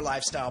Baller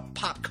Lifestyle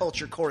pop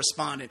culture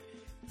correspondent,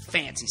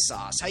 Fancy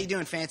Sauce. How you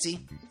doing, Fancy?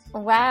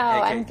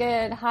 Wow, I'm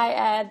good.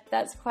 Hi, Ed.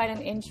 That's quite an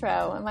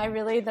intro. Am I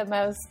really the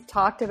most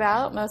talked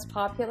about, most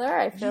popular?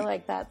 I feel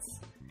like that's...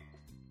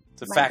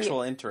 It's a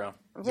factual intro.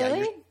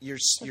 Really? Yeah,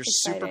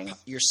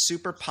 you're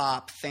super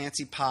pop.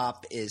 Fancy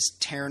Pop is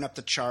tearing up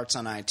the charts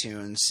on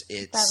iTunes.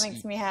 That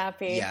makes me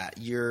happy.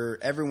 Yeah,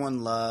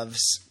 everyone loves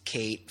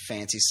Kate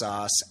Fancy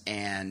Sauce,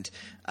 and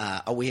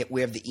we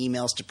have the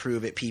emails to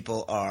prove it.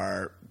 People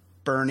are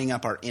burning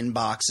up our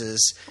inboxes.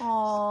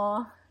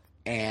 Aww.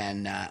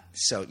 And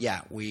so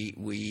yeah,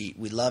 we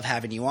love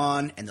having you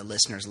on, and the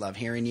listeners love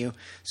hearing you.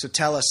 So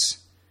tell us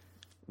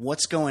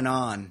what's going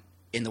on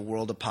in the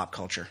world of pop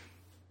culture.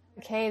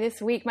 Okay,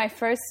 this week my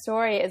first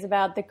story is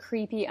about the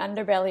creepy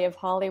underbelly of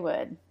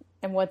Hollywood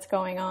and what's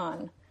going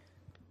on.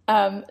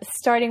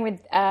 Starting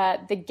with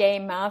the gay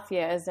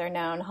mafia, as they're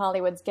known,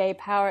 Hollywood's gay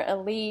power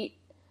elite,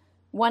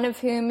 one of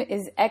whom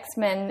is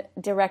X-Men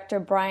director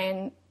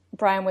Brian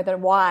with a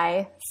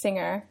Y,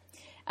 singer,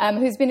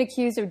 who's been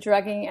accused of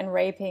drugging and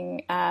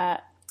raping a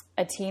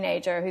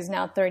teenager who's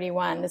now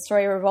 31. The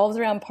story revolves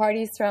around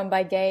parties thrown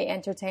by gay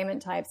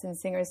entertainment types in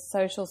singer's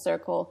social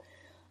circle,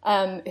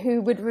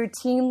 who would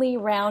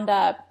routinely round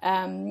up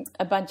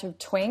a bunch of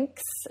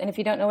twinks. And if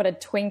you don't know what a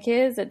twink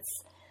is, it's,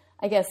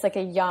 I guess, like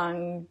a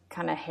young,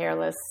 kind of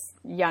hairless,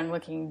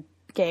 young-looking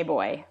gay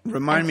boy.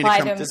 Remind me to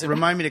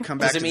come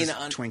back to this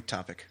twink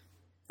topic.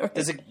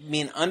 Does it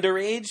mean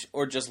underage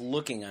or just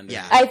looking underage?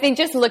 Yeah. I think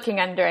just looking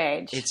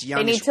underage. It's young.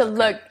 They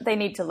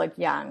need to look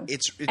young.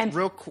 It's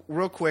real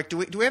quick. Do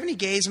we have any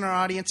gays in our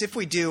audience? If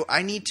we do,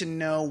 I need to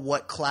know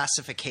what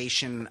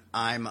classification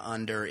I'm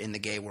under in the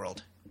gay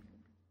world.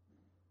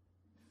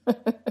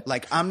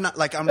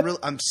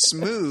 I'm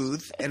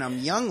smooth and I'm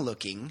young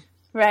looking.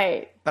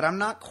 Right. But I'm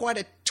not quite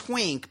a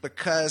twink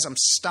because I'm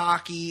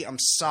stocky, I'm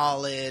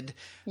solid.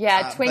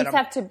 Yeah, twinks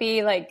have to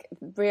be like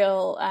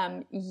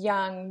real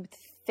young,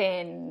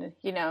 thin,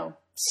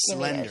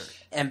 Slender.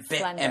 skinny-ish. And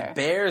Slender.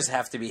 bears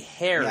have to be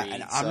hairy. Yeah,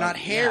 and I'm not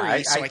hairy,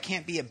 I I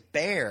can't be a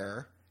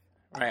bear.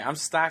 Right, I'm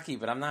stocky,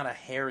 but I'm not a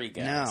hairy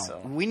guy. No,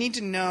 So. we need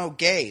to know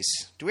gays.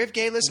 Do we have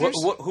gay listeners?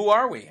 Who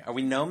are we? Are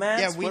we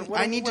nomads? Yeah,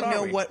 I need to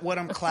know are we? what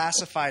I'm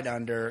classified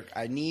under.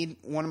 I need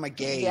one of my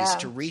gays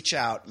to reach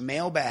out,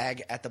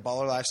 mailbag at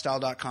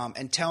theballerlifestyle.com,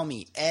 and tell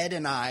me, Ed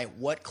and I,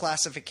 what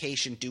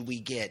classification do we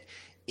get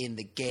in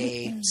the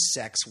gay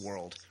sex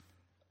world?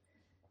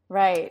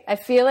 Right. I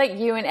feel like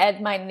you and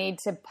Ed might need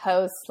to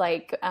post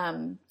like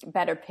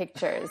better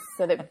pictures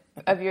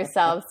of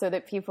yourselves so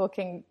that people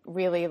can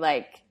really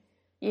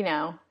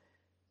to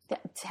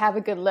have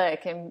a good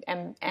look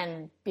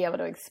and be able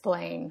to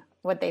explain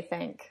what they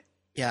think.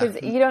 Yeah,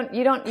 because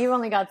you've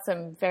only got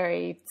some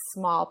very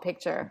small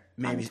picture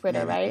on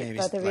Twitter, right? Maybe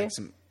Both of like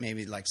you.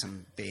 maybe like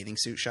some bathing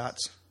suit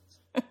shots,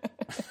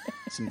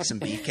 some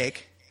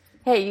beefcake.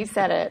 Hey, you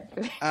said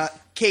it.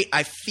 Kate,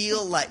 I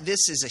feel like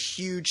this is a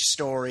huge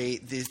story.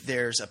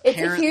 There's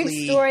apparently It's a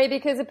huge story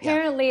because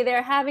apparently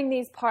they're having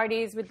these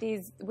parties with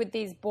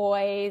these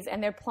boys,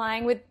 and they're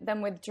plying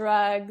them with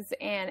drugs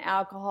and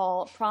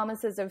alcohol,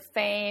 promises of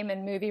fame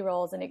and movie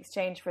roles in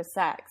exchange for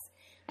sex.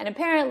 And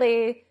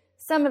apparently,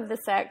 some of the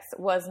sex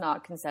was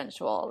not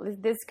consensual.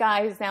 This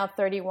guy who's now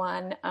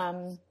 31,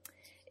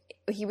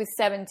 he was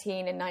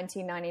 17 in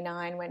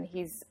 1999 when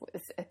he's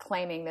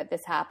claiming that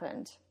this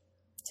happened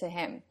to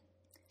him.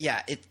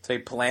 Yeah,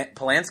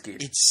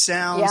 Polanski.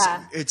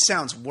 It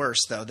sounds worse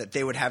though, that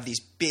they would have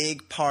these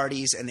big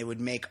parties and they would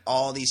make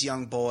all these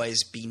young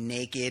boys be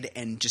naked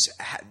and just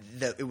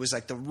it was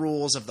like the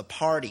rules of the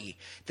party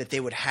that they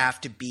would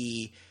have to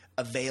be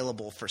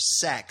available for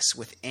sex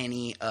with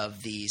any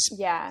of these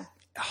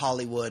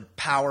Hollywood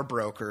power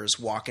brokers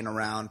walking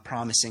around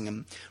promising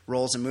them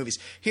roles in movies.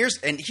 Here's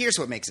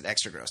what makes it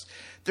extra gross.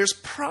 There's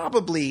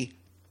probably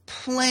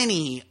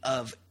plenty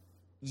of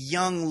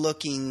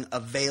young-looking,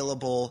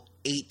 available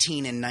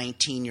 18 and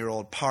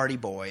 19-year-old party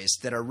boys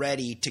that are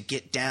ready to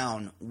get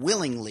down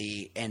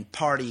willingly and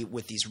party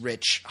with these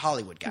rich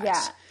Hollywood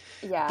guys.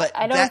 Yeah, but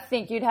I don't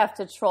think you'd have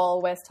to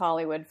troll West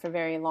Hollywood for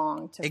very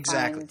long to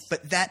exactly. find,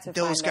 but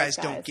those guys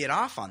don't get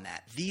off on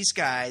that. These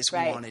guys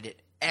wanted it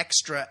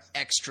extra.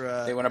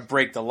 They want to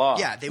break the law.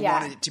 Yeah, they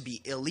wanted it to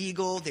be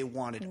illegal. They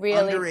wanted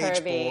really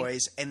underage pervy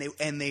boys,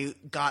 and they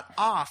got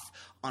off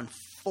on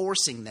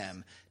forcing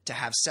them to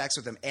have sex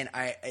with them. And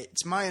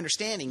it's my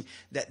understanding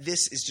that this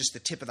is just the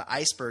tip of the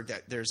iceberg,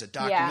 that there's a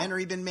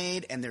documentary been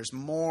made and there's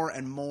more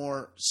and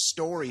more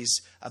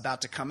stories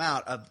about to come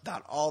out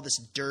about all this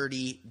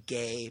dirty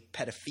gay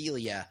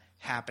pedophilia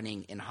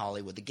happening in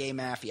Hollywood, the gay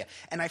mafia.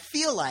 And I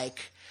feel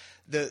like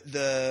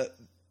the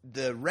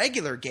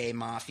regular gay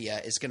mafia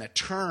is going to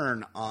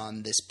turn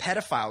on this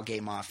pedophile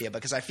gay mafia,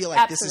 because I feel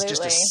like this is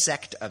just a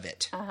sect of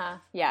it.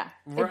 Yeah.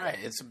 Right.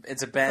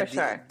 It's a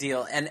bad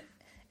deal.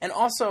 And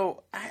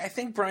also, I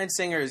think Bryan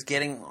Singer is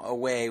getting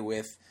away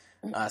with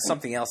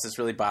something else that's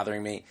really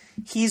bothering me.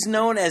 He's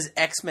known as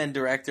X-Men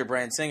director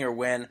Bryan Singer,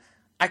 when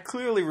I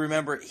clearly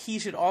remember he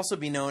should also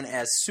be known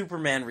as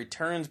Superman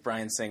Returns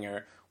Bryan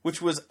Singer,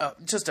 which was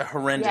just a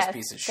horrendous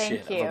piece of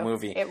shit of a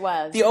movie. It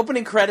was. The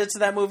opening credits of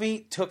that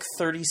movie took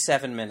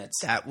 37 minutes.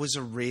 That was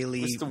a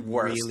really,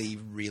 really,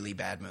 really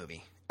bad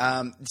movie.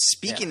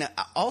 Speaking of,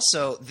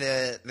 also,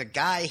 the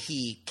guy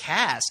he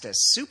cast as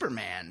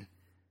Superman,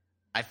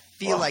 I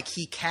feel like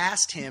he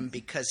cast him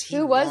because he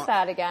Who was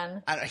that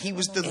again? He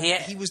was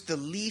the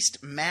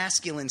least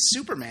masculine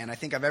Superman I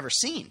think I've ever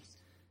seen.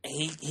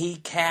 He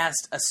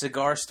cast a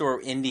cigar store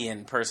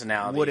Indian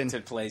personality to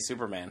play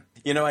Superman.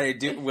 You know what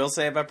I will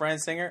say about Bryan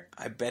Singer?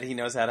 I bet he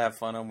knows how to have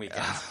fun on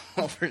weekends.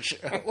 Oh, for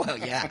sure. Well,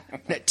 yeah.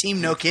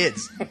 Team No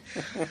Kids.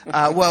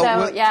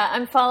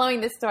 I'm following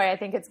this story. I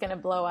think it's going to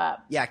blow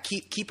up. Yeah,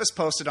 keep us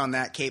posted on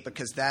that, Kate,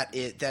 because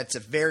that's a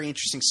very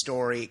interesting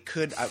story.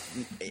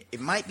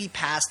 It might be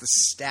past the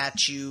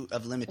statute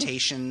of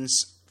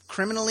limitations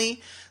criminally,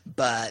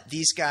 but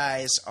these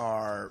guys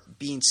are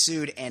being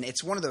sued, and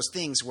it's one of those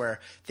things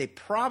where they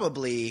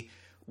probably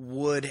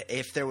would,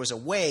 if there was a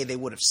way, they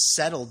would have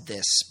settled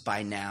this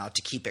by now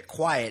to keep it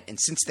quiet. And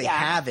since they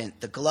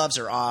haven't, the gloves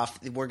are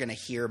off. We're going to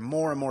hear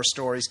more and more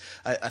stories.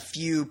 A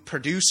few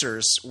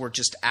producers were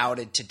just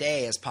outed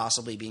today as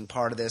possibly being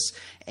part of this,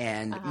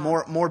 and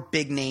more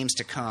big names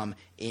to come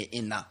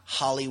in the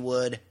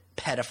Hollywood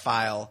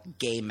pedophile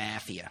gay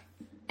mafia.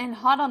 And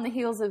hot on the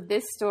heels of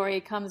this story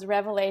comes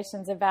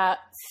revelations about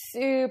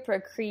super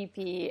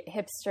creepy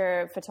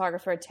hipster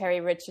photographer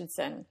Terry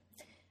Richardson,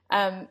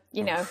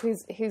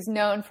 who's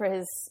known for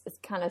his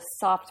kind of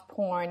soft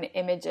porn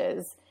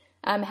images,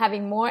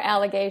 having more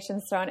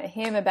allegations thrown at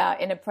him about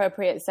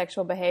inappropriate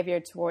sexual behavior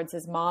towards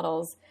his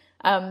models.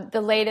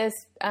 The latest,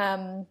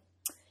 I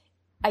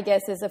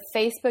guess, is a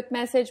Facebook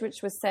message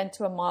which was sent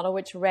to a model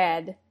which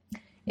read,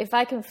 "If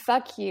I can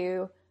fuck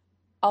you,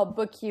 I'll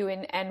book you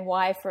in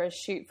NY for a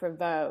shoot for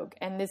Vogue."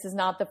 And this is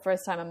not the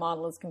first time a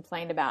model has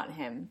complained about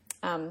him.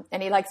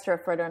 And he likes to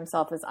refer to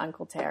himself as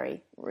Uncle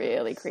Terry.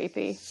 Really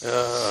creepy.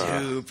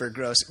 Super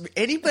gross.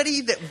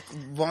 Anybody that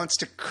wants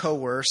to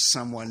coerce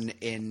someone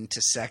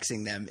into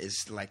sexing them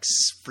is like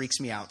freaks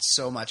me out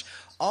so much.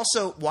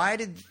 Also, why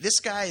did this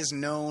guy is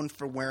known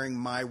for wearing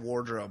my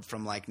wardrobe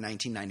from like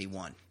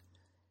 1991?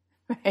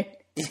 Right.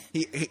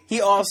 He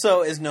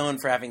also is known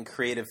for having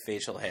creative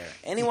facial hair.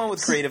 Anyone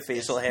with creative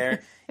facial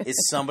hair is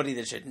somebody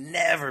that should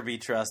never be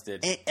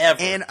trusted,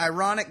 ever. And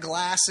ironic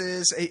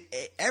glasses.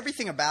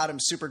 Everything about him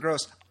super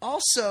gross.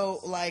 Also,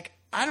 like,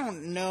 I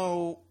don't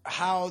know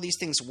how these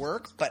things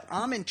work, but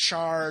I'm in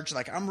charge.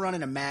 Like, I'm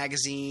running a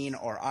magazine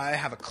or I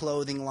have a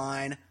clothing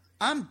line.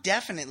 I'm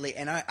definitely,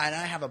 and I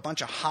have a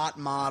bunch of hot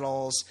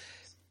models,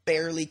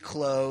 barely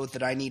clothed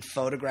that I need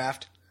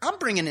photographed. I'm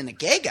bringing in a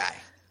gay guy.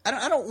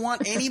 I don't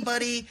want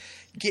anybody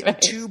getting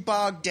too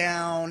bogged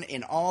down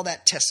in all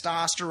that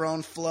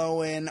testosterone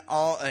flowing,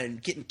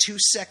 and getting too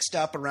sexed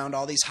up around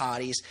all these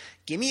hotties.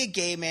 Give me a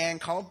gay man.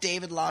 Call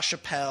David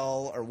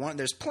LaChapelle or one.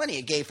 There's plenty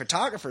of gay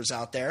photographers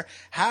out there.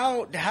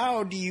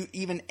 How do you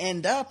even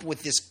end up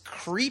with this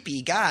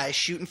creepy guy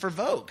shooting for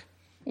Vogue?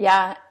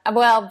 Yeah,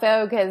 well,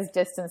 Vogue has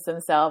distanced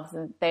themselves,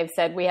 and they've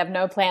said we have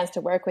no plans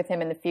to work with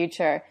him in the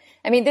future.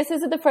 I mean, this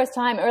isn't the first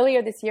time.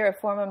 Earlier this year, a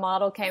former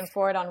model came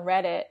forward on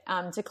Reddit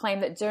to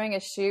claim that during a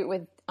shoot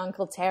with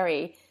Uncle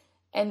Terry,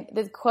 and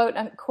the quote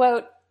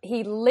unquote,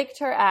 he licked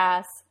her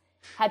ass,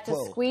 had to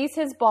squeeze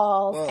his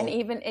balls, and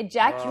even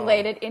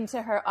ejaculated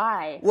into her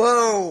eye.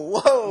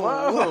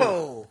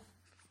 Whoa.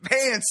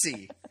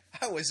 Fancy.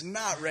 I was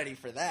not ready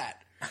for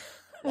that.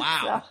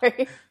 Wow.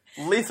 Sorry.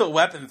 Lethal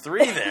Weapon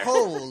 3 there.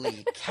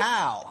 Holy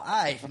cow.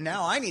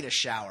 Now I need a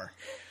shower.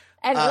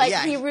 And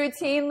he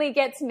routinely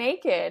gets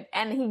naked,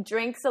 and he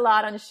drinks a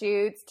lot on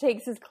shoots,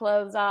 takes his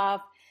clothes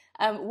off.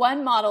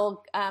 One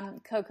model,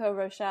 Coco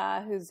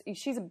Rocha,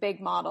 she's a big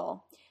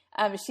model.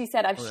 She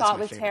said, I've shot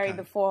with Terry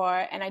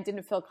before, and I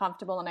didn't feel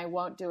comfortable, and I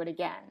won't do it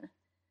again.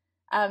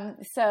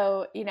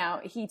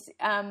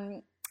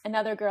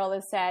 Another girl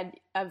has said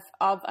of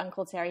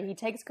Uncle Terry, he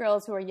takes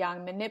girls who are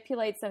young,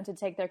 manipulates them to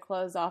take their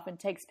clothes off, and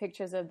takes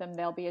pictures of them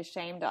they'll be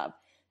ashamed of.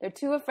 They're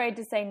too afraid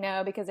to say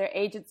no because their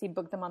agency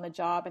booked them on the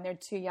job, and they're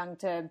too young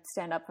to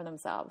stand up for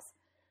themselves.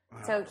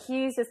 Wow. So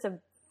he's just a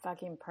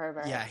fucking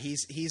pervert. Yeah,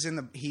 he's in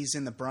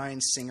the Bryan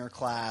Singer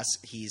class.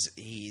 He's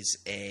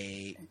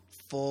a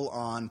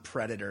full-on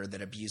predator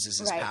that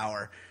abuses his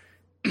power.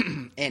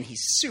 And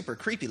he's super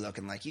creepy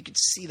looking. Like, you could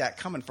see that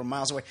coming from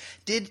miles away.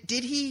 Didn't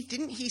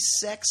he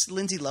sex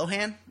Lindsay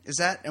Lohan?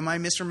 Am I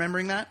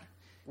misremembering that?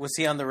 Was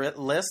he on the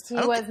list? He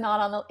wasn't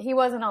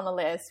on the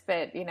list,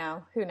 but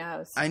who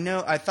knows?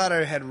 I thought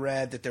I had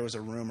read that there was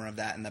a rumor of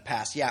that in the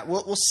past. Yeah,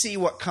 we'll see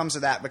what comes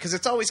of that, because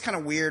it's always kind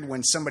of weird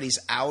when somebody's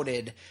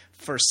outed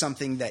for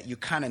something that you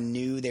kind of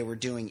knew they were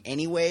doing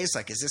anyways.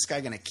 Like, is this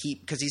guy going to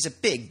keep? Because he's a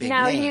big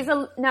name.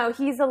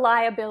 He's a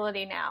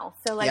liability now.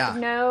 So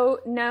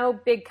no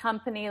big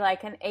company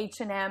like an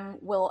H&M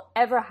will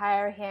ever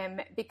hire him,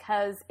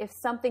 because if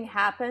something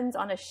happens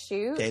on a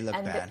shoot, they look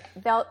bad.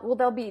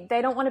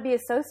 They don't want to be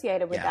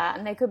associated with that,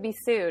 and they could be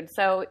sued.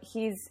 So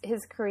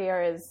his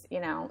career is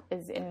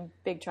in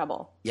big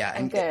trouble. Yeah,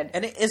 and good.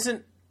 And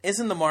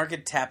isn't the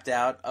market tapped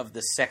out of the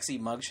sexy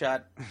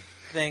mugshot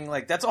thing?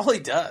 Like, that's all he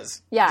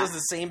does. Yeah. He does the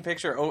same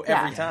picture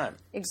every time.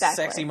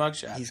 Exactly. Sexy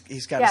mugshot.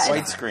 He's got a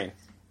white screen.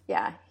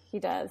 Yeah, he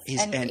does.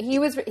 He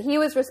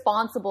was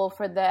responsible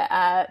for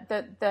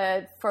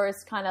the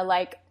first kind of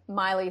like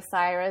Miley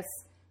Cyrus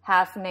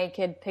half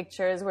naked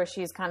pictures where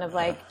she's kind of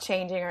like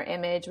changing her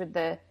image with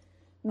the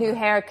new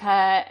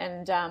haircut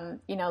and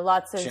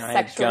lots of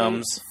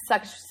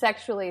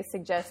sexually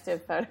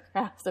suggestive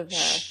photographs of her.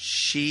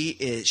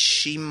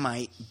 She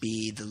might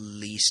be the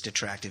least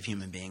attractive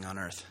human being on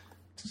earth.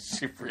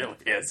 She really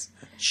is.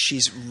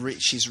 She's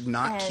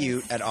not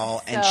cute at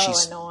all, and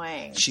she's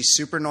annoying. She's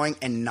super annoying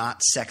and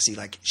not sexy.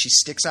 Like, she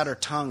sticks out her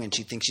tongue and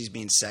she thinks she's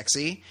being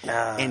sexy,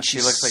 and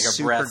she looks like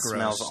her breath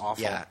smells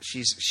awful. Yeah,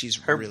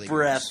 she's her really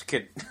breath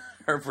gross.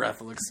 Her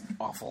breath looks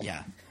awful.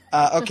 Yeah.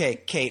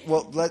 Okay, Kate.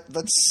 Well,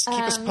 let's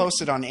keep us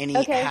posted on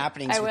any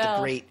happenings with the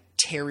great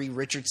Terry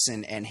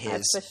Richardson and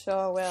his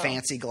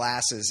fancy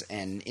glasses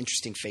and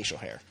interesting facial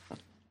hair.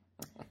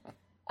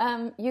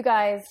 You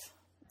guys,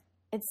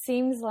 it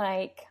seems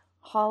like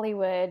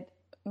Hollywood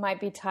might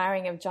be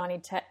tiring of Johnny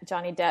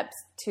Depp's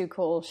too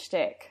cool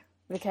shtick,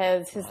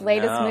 because his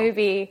latest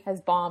movie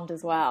has bombed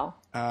as well.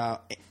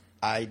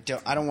 I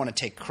don't want to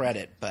take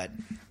credit, but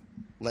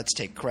let's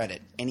take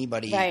credit.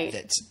 Anybody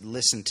that's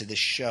listened to this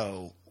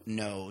show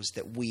knows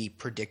that we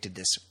predicted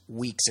this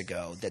weeks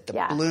ago, that the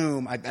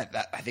bloom, I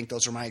think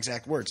those are my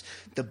exact words,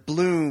 the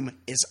bloom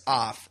is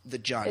off the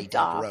Johnny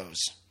Depp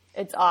rose.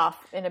 It's off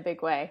in a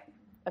big way.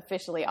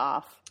 Officially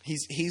off.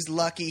 He's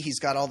lucky he's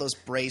got all those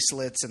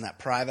bracelets and that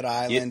private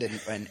island,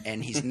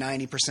 and he's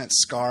 90%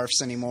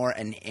 scarves anymore,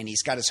 and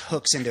he's got his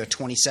hooks into a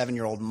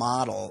 27-year-old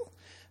model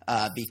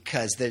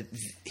because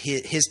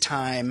his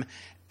time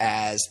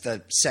as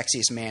the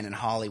sexiest man in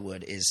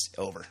Hollywood is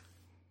over.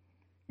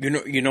 I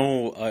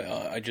don't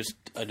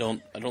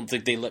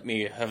think they let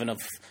me have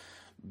enough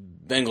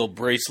Bengal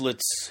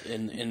bracelets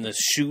in the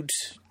shoot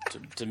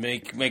to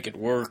make it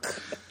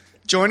work.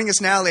 Joining us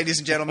now, ladies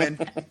and gentlemen,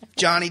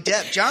 Johnny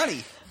Depp.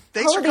 Johnny,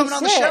 thanks for Holy coming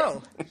on the shit.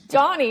 show.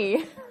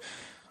 Johnny.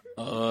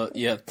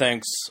 Yeah,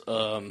 thanks.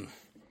 The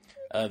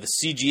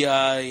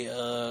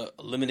CGI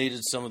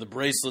eliminated some of the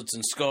bracelets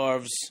and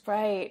scarves.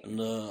 Right. And,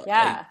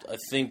 Yeah. I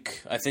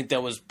think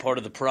that was part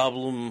of the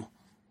problem.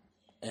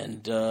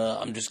 And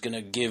I'm just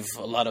gonna give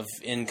a lot of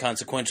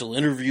inconsequential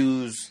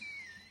interviews.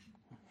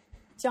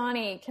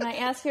 Johnny, can I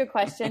ask you a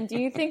question? Do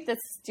you think the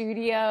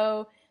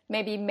studio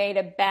maybe made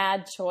a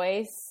bad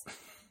choice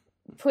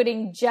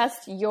putting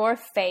just your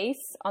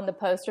face on the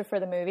poster for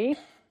the movie?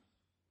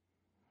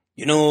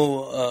 You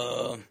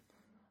know,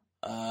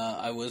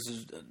 I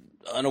was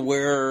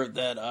unaware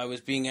that I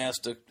was being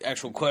asked an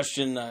actual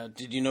question.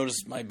 Did you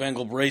notice my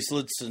Bengal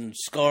bracelets and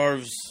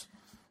scarves?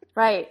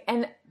 Right.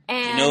 And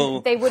You know-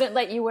 they wouldn't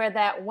let you wear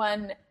that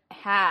one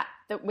hat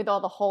with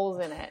all the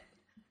holes in it.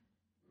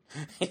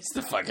 He's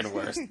the fucking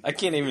worst. I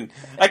can't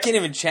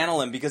even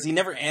channel him because he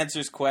never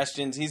answers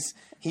questions.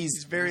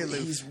 He's very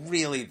aloof. He's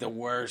really the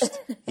worst.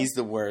 He's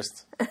the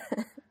worst.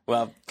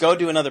 Well, go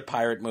do another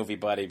pirate movie,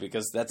 buddy,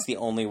 because that's the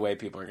only way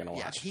people are going to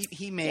Yeah, watch.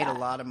 he made a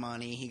lot of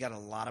money. He got a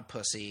lot of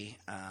pussy.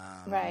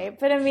 Right.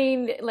 But I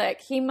mean, look,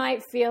 he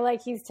might feel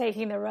like he's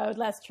taking the road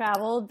less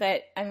traveled,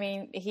 but I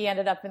mean, he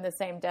ended up in the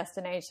same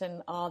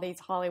destination all these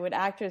Hollywood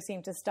actors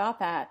seem to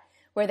stop at,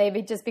 where they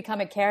just become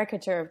a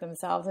caricature of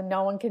themselves and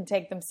no one can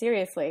take them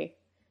seriously.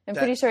 I'm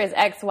pretty sure his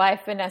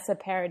ex-wife, Vanessa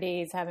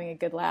Paradis, is having a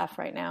good laugh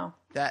right now.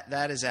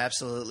 That is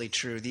absolutely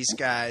true. These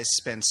guys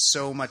spend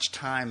so much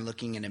time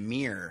looking in a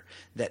mirror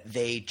that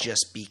they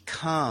just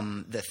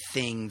become the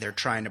thing they're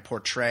trying to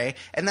portray.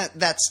 And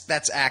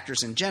that's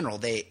actors in general.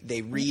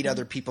 They read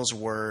other people's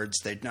words.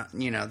 They're not,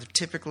 they're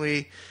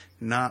typically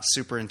not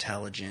super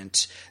intelligent.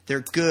 They're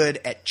good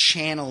at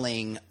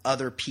channeling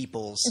other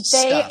people's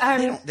stuff.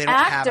 They don't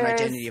have an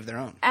identity of their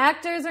own.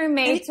 Actors are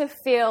made to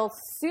feel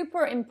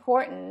super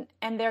important,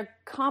 and they're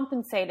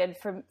compensated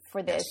for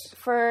this,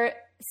 for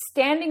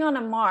standing on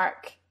a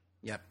mark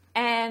Yep.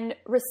 and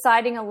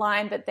reciting a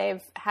line that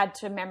they've had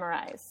to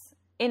memorize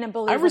in a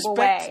believable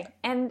way.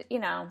 And,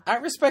 I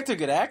respect a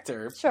good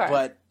actor, Sure.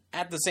 but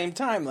at the same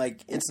time, like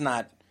it's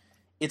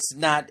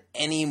not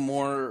any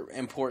more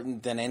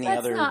important than any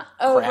other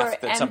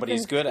craft that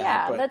somebody's good at.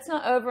 Yeah, But let's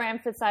not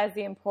overemphasize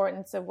the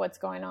importance of what's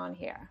going on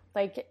here.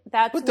 Like,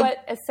 that's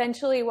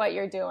essentially what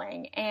you're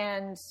doing.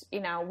 And,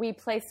 we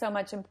place so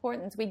much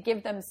importance. We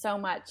give them so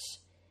much,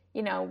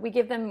 we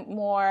give them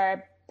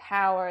more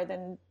power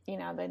than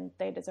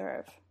they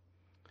deserve.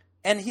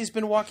 And he's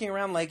been walking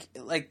around like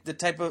the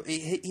type of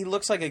he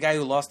looks like a guy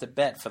who lost a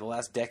bet for the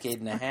last decade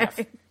and a half.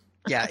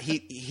 Yeah,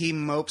 he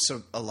mopes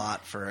a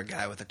lot for a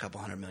guy with a couple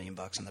 $100 million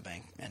in the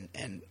bank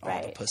and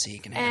all the pussy he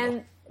can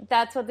handle. And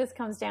that's what this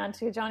comes down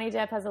to. Johnny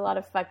Depp has a lot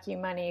of fuck you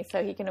money,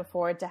 so he can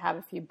afford to have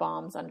a few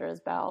bombs under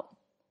his belt.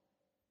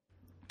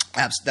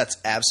 That's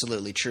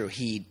absolutely true.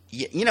 He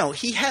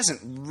hasn't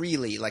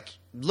really, like,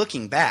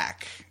 looking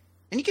back,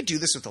 and you could do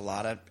this with a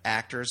lot of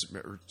actors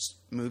or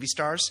movie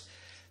stars.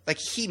 Like,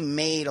 he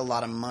made a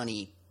lot of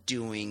money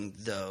doing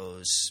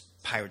those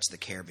Pirates of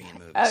the Caribbean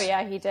movies. Oh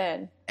yeah, he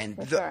did.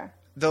 And sure.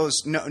 Those,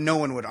 no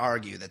one would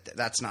argue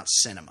that's not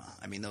cinema.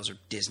 I mean, those are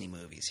Disney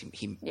movies.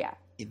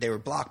 They were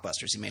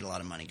blockbusters. He made a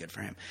lot of money. Good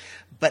for him.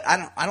 But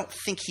I don't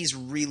think he's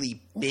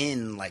really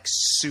been like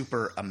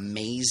super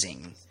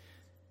amazing.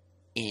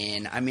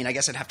 I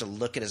guess I'd have to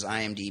look at his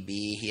IMDb.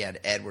 He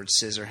had Edward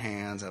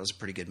Scissorhands. That was a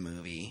pretty good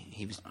movie.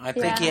 I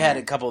think he had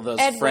a couple of those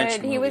French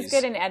movies. He was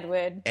good in Ed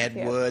Wood. Ed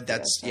Wood,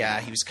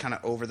 he was kind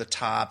of over the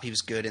top. He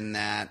was good in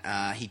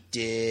that. He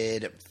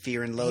did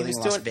Fear and Loathing in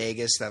Las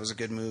Vegas. That was a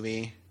good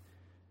movie.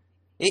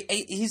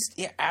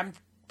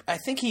 I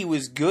think he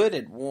was good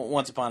at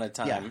Once Upon a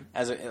Time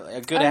as a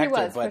good actor. He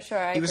was, but for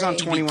sure. He was on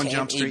 21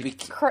 Jump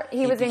Street.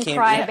 He was in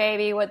Cry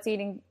Baby, What's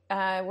Eating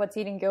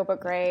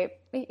Gilbert Grape.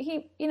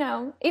 He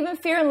even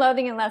Fear and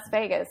Loathing in Las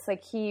Vegas,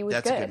 like he was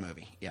That's good. a good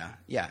movie.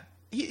 Yeah.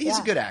 He's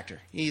a good actor.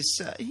 He's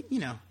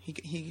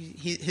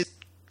his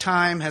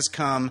time has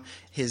come.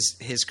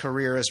 His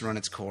career has run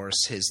its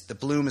course. The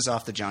bloom is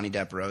off the Johnny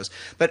Depp rose.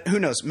 But who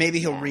knows? Maybe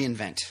he'll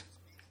reinvent.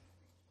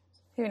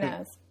 Who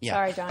knows? Yeah.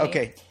 Sorry, Johnny.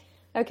 Okay.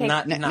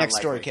 Next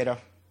story, Kato.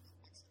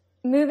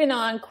 Moving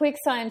on, quick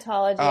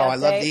Scientology update. I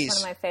love these. One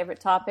of my favorite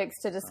topics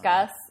to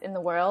discuss in the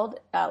world.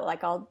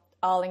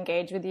 I'll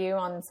engage with you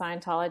on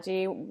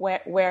Scientology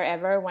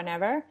wherever,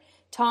 whenever.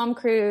 Tom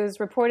Cruise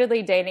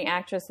reportedly dating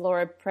actress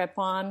Laura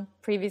Prepon,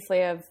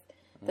 previously of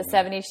the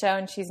 70s show,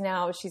 and she's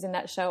in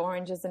that show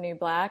Orange is the New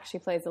Black. She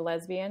plays a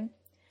lesbian,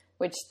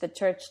 which the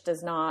church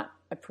does not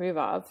approve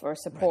of or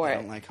support. Right,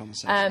 they don't like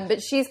homosexuals.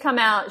 But she's come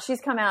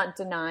out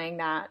denying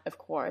that, of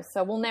course.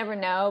 So we'll never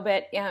know.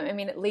 But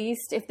at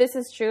least if this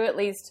is true, at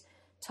least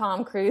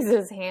Tom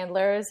Cruise's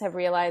handlers have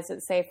realized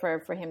it's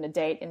safer for him to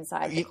date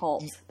inside the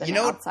cult than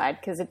outside,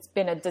 because it's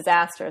been a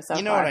disaster so far.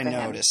 You know what I him.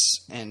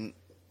 notice, and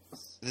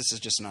this is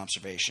just an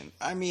observation.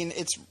 I mean,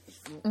 it's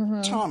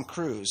Tom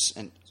Cruise,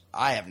 and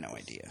I have no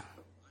idea.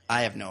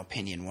 I have no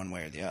opinion one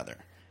way or the other.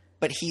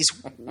 but he's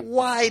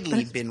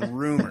widely been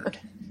rumored.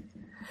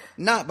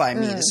 Not by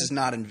me. This is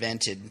not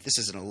invented. This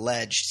is an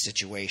alleged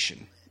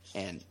situation.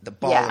 And the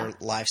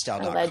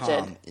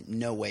ballerlifestyle.com in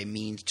no way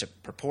means to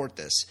purport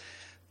this.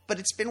 But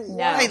it's been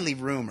widely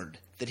rumored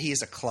that he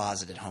is a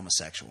closeted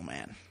homosexual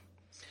man.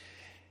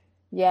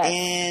 Yes.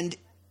 And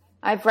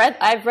I've read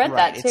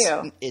that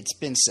too. It's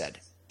been said.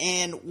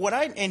 And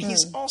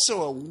he's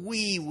also a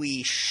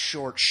wee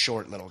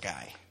short little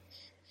guy.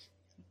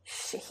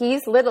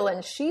 He's little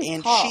and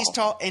she's tall. She's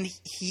tall, and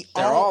he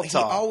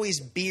always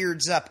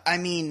beards up. I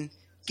mean,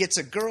 gets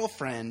a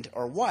girlfriend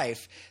or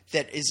wife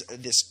that is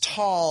this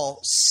tall,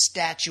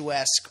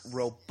 statuesque,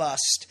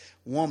 robust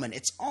woman.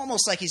 It's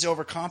almost like he's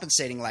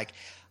overcompensating. Like,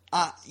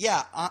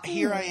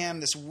 here I am,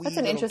 this wee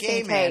little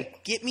gay man.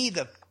 Get me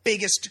the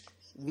biggest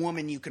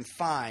woman you can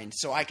find,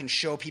 so I can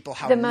show people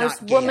how the not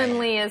most gay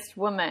womanliest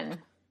woman.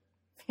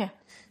 Yeah.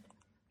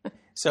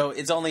 So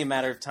it's only a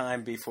matter of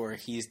time before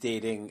he's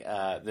dating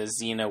the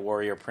Xena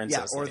warrior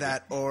princess. Yeah,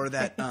 or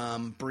that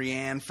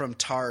Brienne from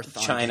Tarth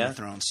on Game of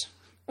Thrones.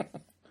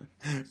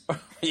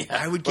 Yeah,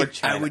 I would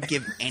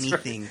give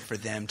anything for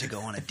them to go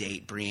on a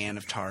date, Brienne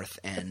of Tarth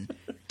and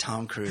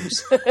Tom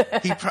Cruise.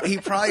 He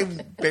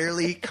probably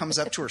barely comes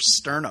up to her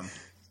sternum.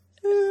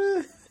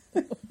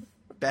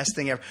 Best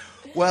thing ever.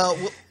 Well,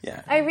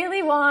 yeah. I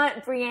really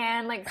want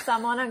Brienne, like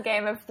someone on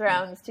Game of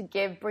Thrones, to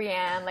give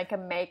Brienne like a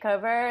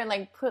makeover and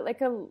like put like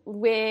a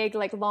wig,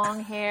 like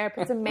long hair,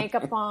 put some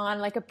makeup on,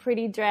 like a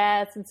pretty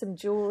dress and some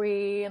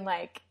jewelry and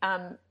like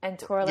and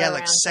twirl her around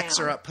like sex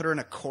town. her up, put her in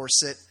a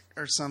corset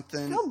or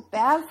something. I feel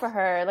bad for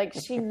her. Like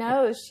she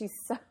knows she's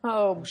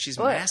so she's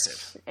butch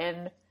massive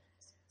and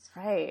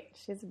right.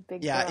 She's a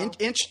big girl.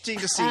 Interesting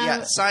to see.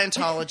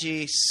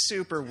 Scientology,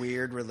 super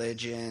weird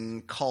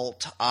religion,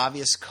 cult,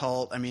 obvious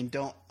cult. I mean,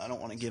 I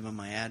don't want to give him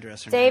my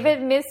address. Or David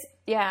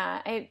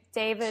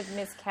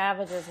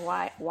Miscavige's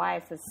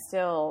wife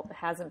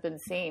hasn't been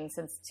seen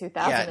since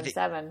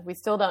 2007. We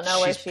still don't know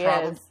where she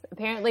is.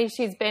 Apparently,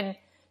 she's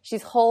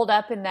holed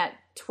up in that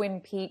Twin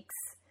Peaks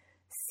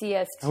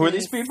CST Who are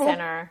these people?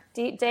 Center.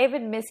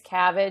 David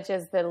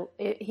Miscavige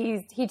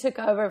he took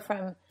over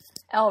from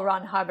L.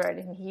 Ron Hubbard,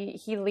 and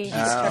he leads.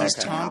 He's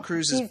Tom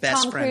Cruise's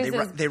best friend.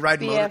 They ride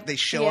they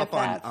show up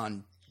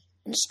on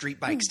street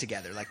bikes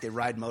together, like they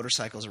ride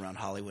motorcycles around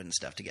Hollywood and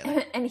stuff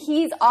together. And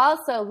he's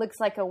also looks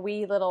like a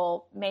wee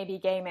little maybe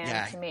gay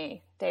man to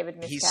me.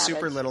 David Miscavige. He's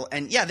super little,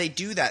 and they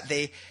do that.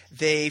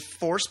 They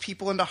force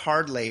people into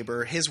hard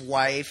labor. His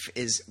wife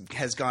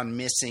has gone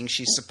missing.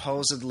 She's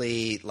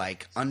supposedly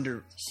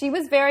She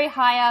was very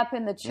high up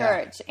in the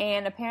church,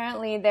 and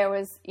apparently there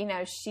was,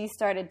 she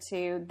started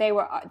to. They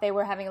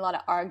were having a lot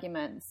of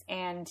arguments,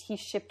 and he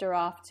shipped her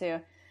off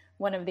to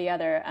one of the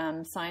other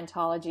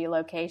Scientology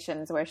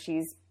locations where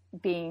she's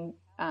being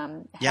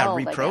held,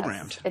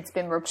 reprogrammed. It's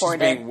been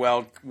reported. She's being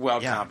well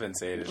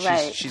compensated.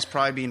 Right. She's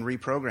probably being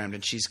reprogrammed,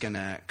 and she's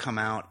gonna come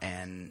out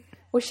and.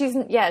 Well, she's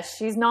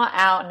not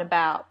out and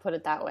about. Put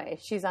it that way.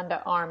 She's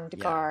under armed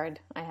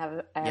guard. I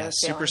have a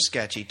super feeling.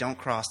 sketchy. Don't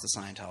cross the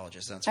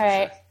Scientologists. That's all for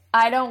right. sure.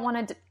 I don't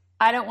want to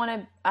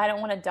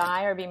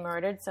die or be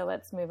murdered. So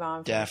let's move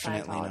on. From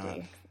Definitely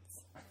Scientology.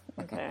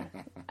 Not. Okay.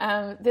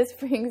 This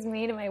brings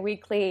me to my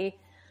weekly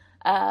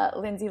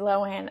Lindsay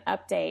Lohan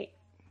update.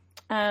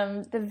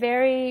 The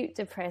very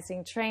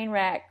depressing train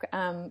wreck,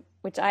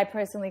 which I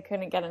personally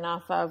couldn't get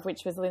enough of,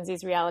 which was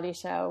Lindsay's reality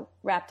show,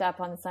 wrapped up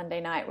on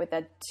Sunday night with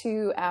a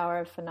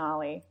 2-hour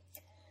finale.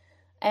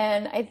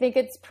 And I think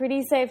it's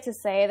pretty safe to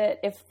say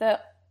that if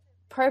the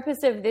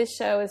purpose of this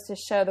show is to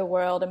show the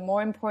world, and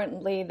more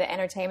importantly, the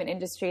entertainment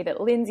industry, that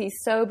Lindsay's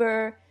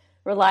sober,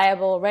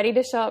 reliable, ready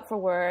to show up for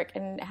work,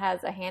 and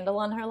has a handle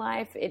on her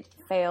life, it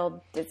failed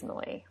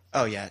dismally.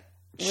 Oh, yeah.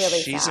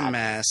 Really She's sad. a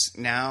mess.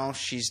 Now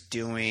she's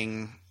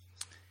doing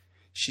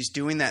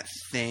that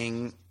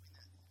thing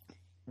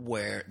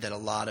that a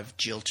lot of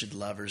jilted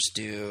lovers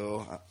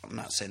do. I'm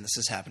not saying this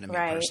has happened to me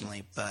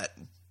personally, but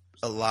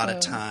a lot of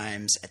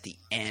times at the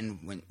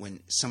end when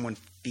someone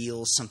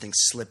feels something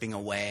slipping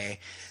away,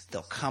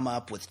 they'll come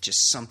up with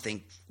just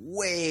something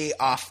way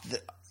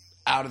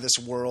out of this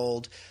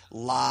world,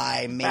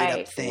 made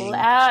up thing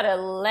out of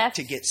left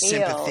to get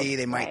field. sympathy.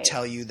 They might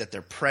tell you that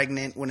they're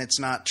pregnant when it's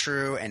not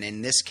true, and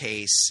in this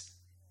case,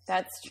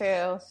 that's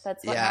true.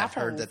 That's what happens. I've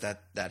heard that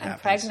I'm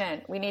happens.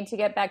 pregnant. We need to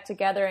get back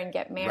together and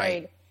get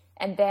married,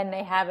 and then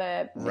they have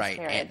a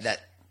miscarriage. And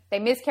they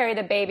miscarry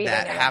the baby.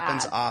 That they never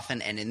happens had.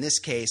 often, and in this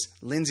case,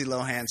 Lindsay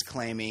Lohan's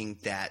claiming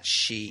that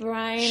she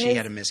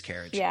had a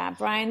miscarriage. Yeah,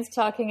 Brian's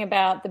talking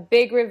about the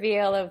big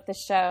reveal of the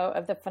show,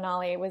 of the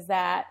finale, was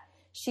that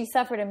she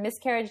suffered a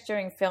miscarriage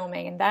during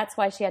filming, and that's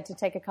why she had to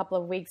take a couple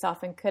of weeks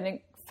off and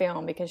couldn't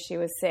film because she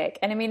was sick.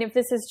 And I mean, if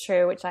this is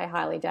true, which I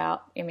highly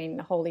doubt, I mean,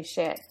 holy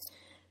shit.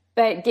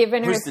 But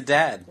given Who's the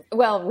dad?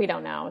 Well, we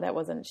don't know. That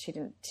wasn't. She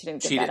didn't.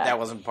 That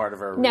wasn't part of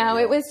her. No,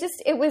 reveal. it was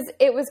just. It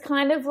was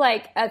kind of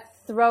like a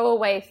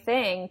throwaway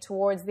thing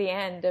towards the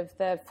end of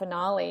the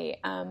finale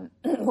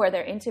where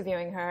they're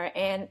interviewing her.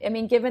 And I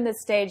mean, given the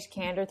staged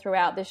candor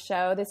throughout this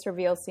show, this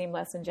reveal seemed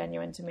less than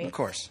genuine to me. Of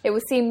course. It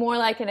would seem more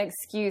like an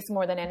excuse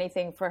more than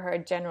anything for her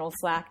general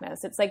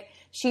slackness. It's like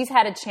she's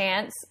had a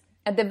chance.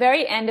 At the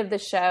very end of the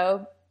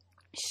show,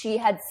 she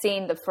had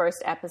seen the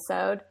first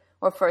episode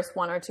or first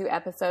 1 or 2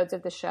 episodes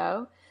of the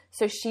show.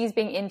 So she's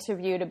being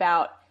interviewed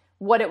about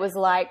what it was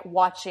like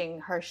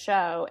watching her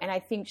show. And I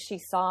think she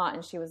saw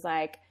and she was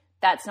like,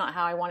 that's not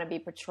how I want to be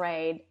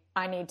portrayed.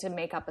 I need to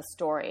make up a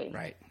story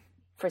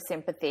for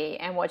sympathy.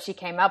 And what she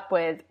came up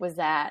with was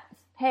that,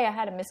 hey, I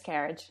had a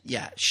miscarriage.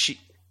 Yeah,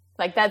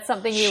 like that's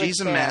something you would She's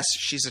a share. mess.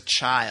 She's a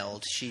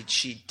child.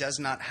 She does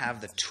not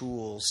have the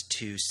tools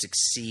to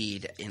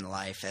succeed in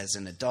life as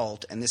an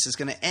adult. And this is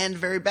going to end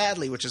very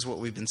badly, which is what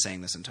we've been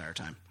saying this entire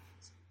time.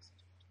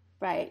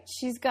 Right.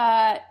 She's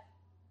got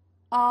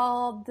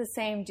all the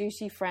same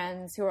douchey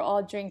friends who are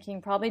all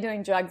drinking, probably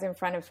doing drugs in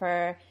front of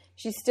her.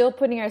 She's still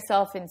putting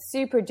herself in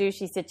super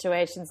douchey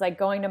situations, like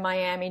going to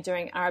Miami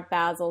during Art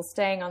Basel,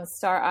 staying on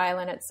Star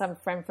Island at some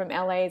friend from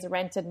LA's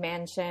rented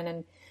mansion,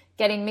 and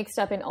getting mixed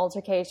up in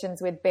altercations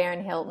with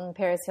Baron Hilton,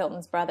 Paris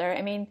Hilton's brother.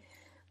 I mean,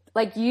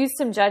 like, use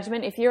some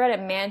judgment. If you're at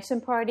a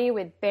mansion party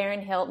with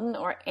Baron Hilton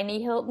or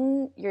any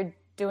Hilton, you're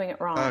doing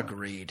it wrong.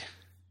 Agreed.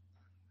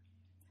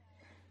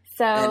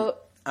 So...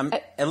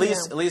 at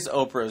least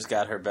Oprah's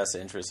got her best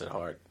interest at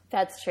heart.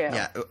 That's true.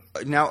 Yeah.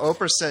 Now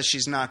Oprah says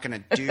she's not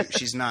going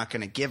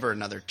to give her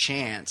another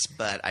chance,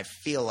 but I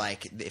feel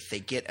like if they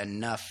get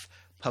enough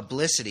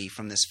publicity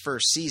from this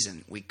first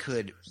season, we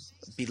could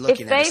be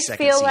looking at a second season. If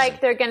they feel like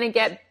they're going to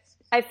get,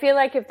 I feel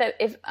like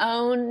if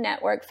OWN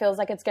network feels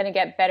like it's going to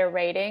get better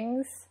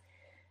ratings,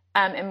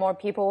 and more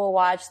people will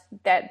watch,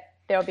 that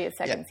there'll be a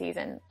second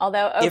season.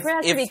 Although Oprah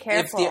has to be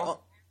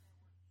careful.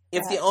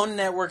 If the OWN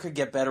network could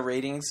get better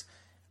ratings,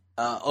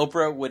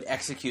 Oprah would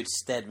execute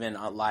Stedman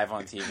live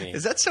on TV.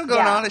 Is that still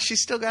going on? Is she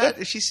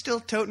still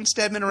toting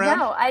Stedman around?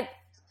 No,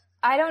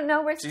 I don't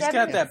know where She's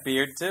Stedman got that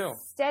beard too.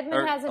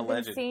 Stedman hasn't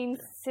been seen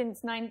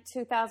since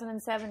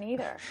 2007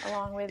 either.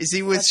 Along with is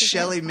he with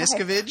Shelley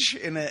Miscavige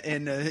in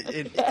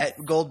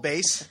at Gold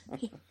Base?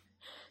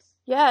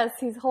 Yes,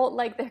 he's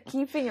they're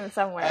keeping him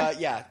somewhere.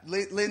 Yeah,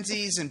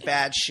 Lindsay's in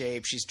bad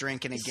shape. She's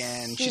drinking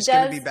again. She's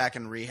going to be back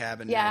in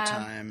rehab in no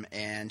time,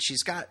 and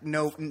she's got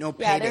no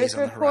paydays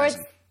on the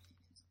horizon.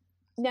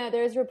 No,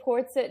 there's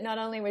reports that not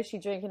only was she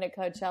drinking at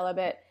Coachella,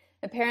 but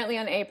apparently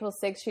on April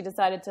 6th, she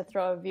decided to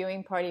throw a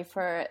viewing party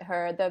for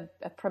the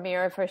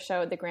premiere of her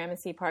show at the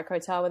Gramercy Park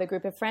Hotel with a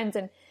group of friends.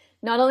 And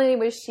not only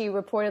was she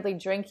reportedly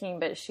drinking,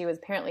 but she was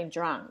apparently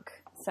drunk.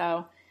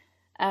 So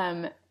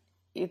that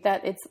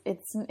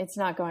it's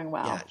not going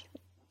well,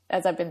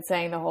 as I've been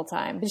saying the whole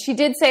time. But she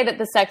did say that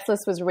the sex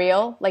list was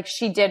real. Like,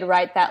 she did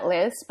write that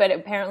list, but it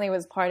apparently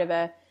was part of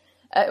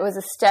it was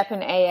a step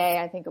in AA.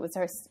 I think it was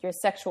your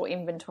sexual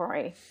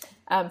inventory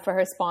for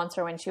her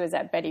sponsor when she was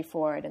at Betty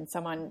Ford, and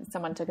someone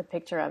took a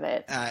picture of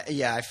it. I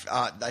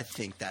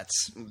think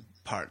that's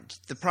part.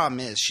 The problem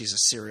is she's a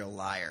serial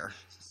liar,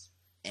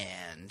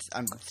 and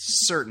I'm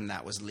certain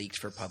that was leaked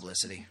for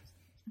publicity.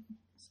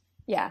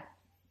 Yeah.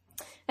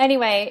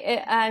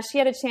 Anyway, she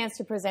had a chance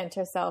to present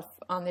herself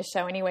on this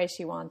show any way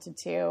she wanted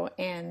to,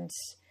 and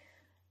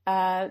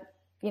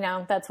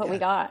that's what we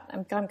got.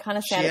 I'm kind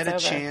of sad she had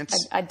it's a over.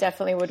 chance I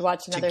definitely would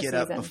watch another season.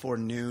 To get up before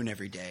noon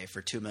every day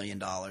for $2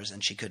 million,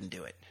 and she couldn't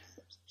do it.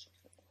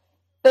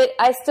 But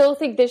I still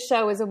think this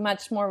show is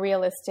much more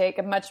realistic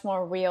and much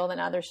more real than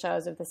other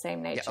shows of the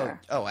same nature.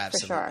 Yeah, oh,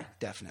 absolutely. For sure.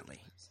 Definitely.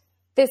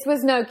 This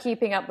was no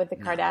Keeping Up with the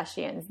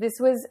Kardashians. This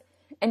was,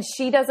 and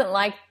she doesn't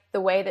like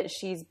the way that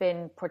she's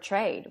been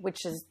portrayed,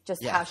 which is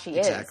just how she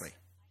is. Exactly.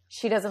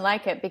 She doesn't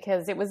like it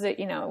because it was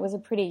a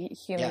pretty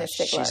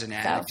humanistic she's look. An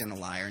addict and a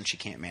liar, and she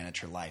can't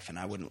manage her life, and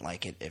I wouldn't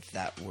like it if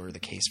that were the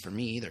case for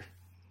me either.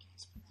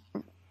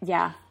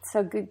 Yeah.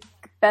 So good.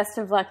 Best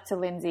of luck to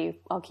Lindsay.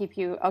 I'll keep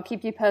you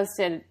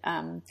posted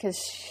because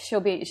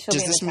she'll be.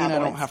 Does this mean I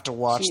don't have to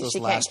watch those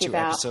last 2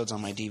 episodes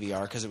on my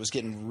DVR because it was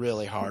getting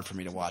really hard for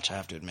me to watch? I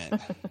have to admit.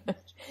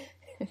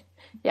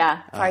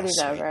 Yeah, party's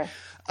over.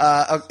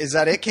 Is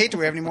that it, Kate? Do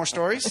we have any more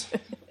stories?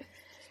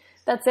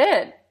 That's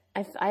it.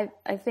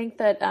 I think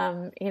that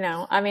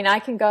I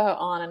can go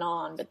on and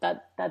on,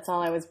 but that's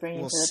all I was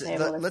bringing to the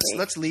table this week.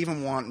 Let's leave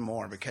them wanting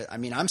more because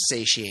I'm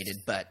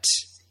satiated, but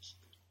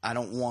I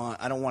don't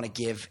want to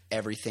give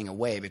everything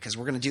away because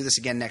we're going to do this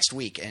again next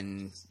week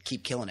and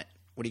keep killing it.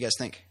 What do you guys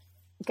think?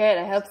 Good.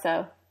 I hope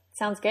so.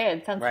 Sounds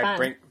good. Sounds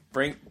fun.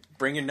 Bring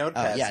your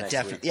notepads. Yeah,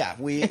 definitely.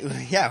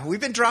 Yeah, we've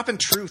been dropping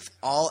truth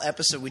all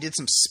episode. We did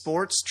some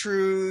sports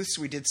truths.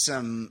 We did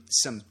some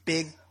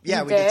big.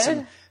 Yeah, we did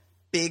some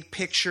big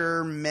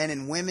picture men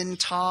and women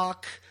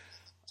talk.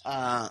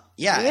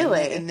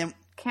 Really? And then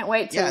can't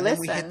wait to listen. And then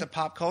we hit the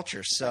pop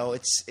culture. So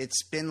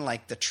it's been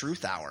like the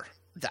truth hour,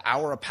 the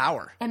hour of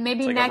power. And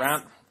maybe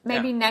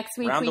next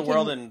week around the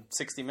world in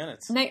 60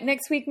 minutes.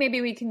 Next week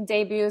maybe we can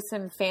debut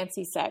some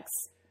fancy sex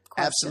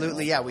questions.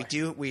 Absolutely, yeah. We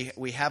do.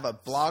 We have a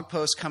blog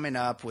post coming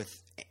up with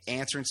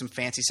answering some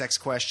fancy sex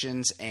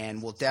questions,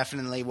 and we'll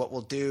definitely, what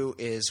we'll do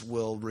is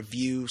we'll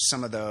review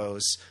some of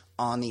those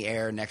on the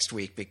air next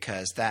week,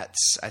 because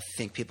I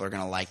think people are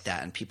going to like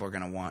that, and people are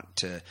going to want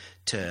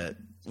to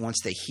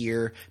once they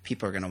hear,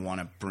 people are going to want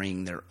to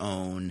bring their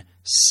own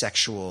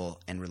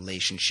sexual and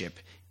relationship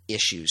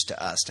issues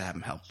to us to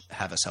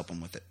have us help them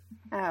with it.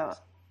 Oh,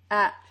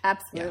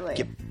 absolutely.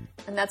 Yeah,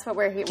 and that's what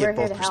we're here get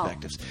both to help.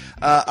 perspectives.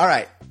 All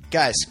right,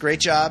 guys,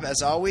 great job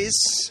as always.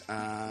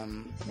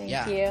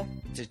 Thank you.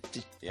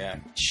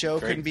 The show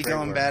couldn't be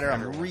going better.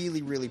 I'm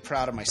really, really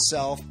proud of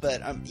myself,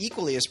 but I'm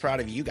equally as proud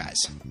of you guys.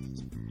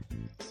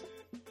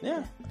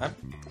 Yeah,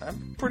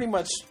 I'm pretty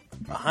much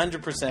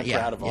 100%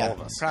 proud of all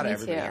of us. Proud of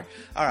everybody here.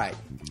 All right.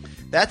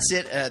 That's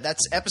it.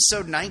 That's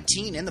episode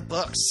 19 in the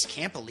books.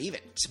 Can't believe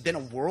it. It's been a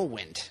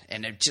whirlwind,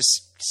 and it's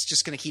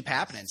just going to keep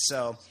happening.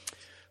 So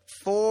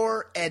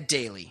for Ed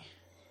Daly,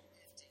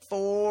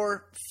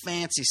 for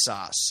Fancy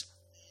Sauce,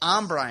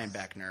 I'm Brian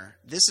Beckner.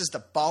 This is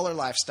the Baller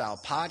Lifestyle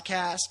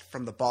Podcast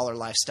from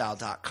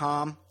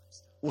theballerlifestyle.com.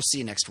 We'll see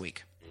you next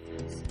week.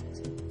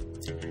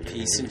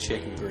 Peace and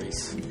chicken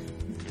grease.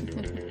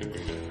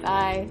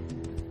 Bye.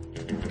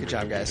 Good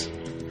job, guys.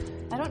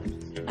 I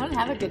don't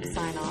have a good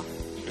sign off.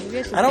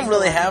 I don't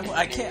really have.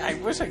 I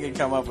wish I could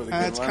come up with a good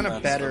one. It's kind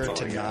of better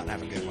to not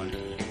have a good one.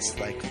 It's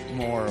like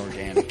more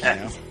organic, you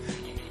know.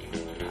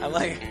 I'm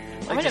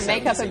gonna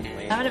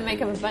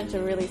make up a bunch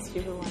of really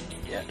stupid ones.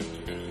 Yeah.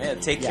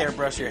 Take care,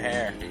 brush your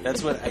hair.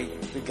 That's what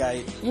the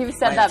guy. You've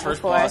said that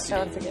before.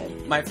 So it's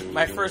good.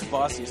 My first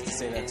boss used to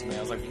say that to me.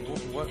 I was like,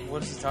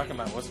 what is he talking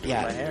about? What's with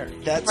my hair?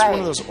 That's one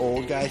of those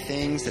old guy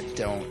things that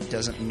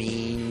doesn't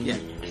mean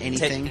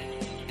anything.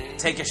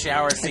 Take a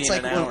shower. See it's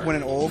in like an hour. when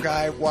an old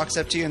guy walks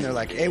up to you and they're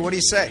like, "Hey, what do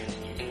you say?"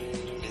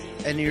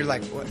 And you're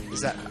like, "What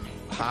is that?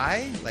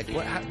 Hi? Like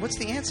what? What's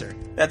the answer?"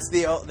 That's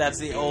the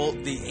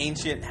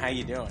ancient. How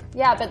you doing?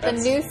 Yeah, but the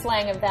new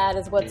slang of that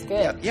is what's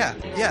good. Yeah.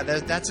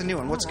 That's a new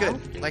one. What's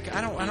good? Like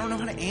I don't know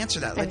how to answer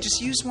that. Like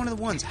just use one of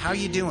the ones. How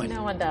you doing?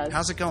 No one does.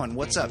 How's it going?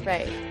 What's up?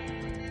 Right.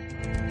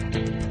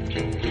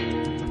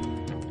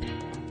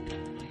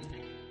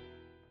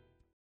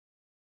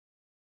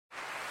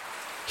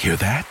 Hear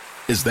that?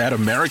 Is that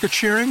America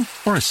cheering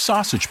or a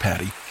sausage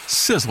patty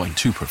sizzling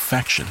to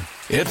perfection?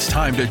 It's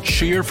time to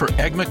cheer for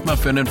Egg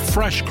McMuffin and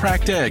fresh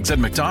cracked eggs at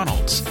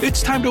McDonald's.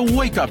 It's time to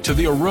wake up to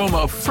the aroma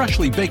of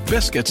freshly baked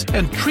biscuits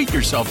and treat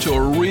yourself to a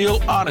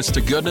real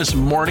honest-to-goodness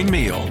morning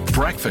meal.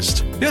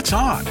 Breakfast. It's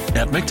on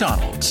at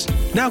McDonald's.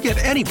 Now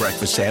get any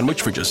breakfast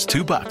sandwich for just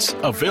 $2.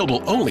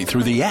 Available only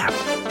through the app.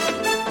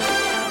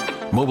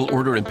 Mobile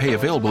order and pay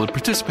available at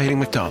participating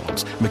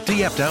McDonald's.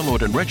 McD app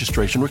download and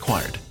registration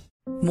required.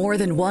 More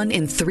than 1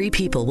 in 3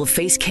 people will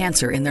face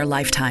cancer in their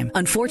lifetime.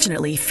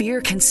 Unfortunately, fear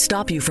can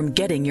stop you from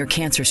getting your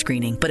cancer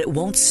screening, but it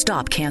won't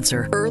stop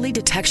cancer. Early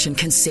detection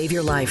can save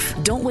your life.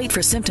 Don't wait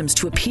for symptoms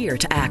to appear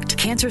to act.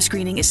 Cancer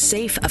screening is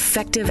safe,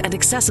 effective, and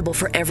accessible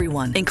for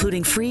everyone,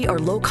 including free or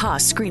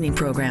low-cost screening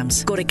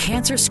programs. Go to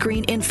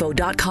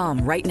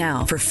cancerscreeninfo.com right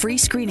now for free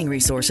screening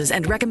resources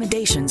and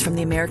recommendations from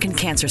the American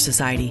Cancer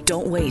Society.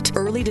 Don't wait.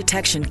 Early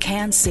detection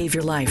can save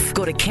your life.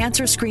 Go to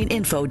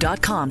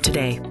cancerscreeninfo.com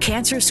today.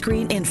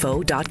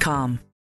 cancerscreeninfo.com.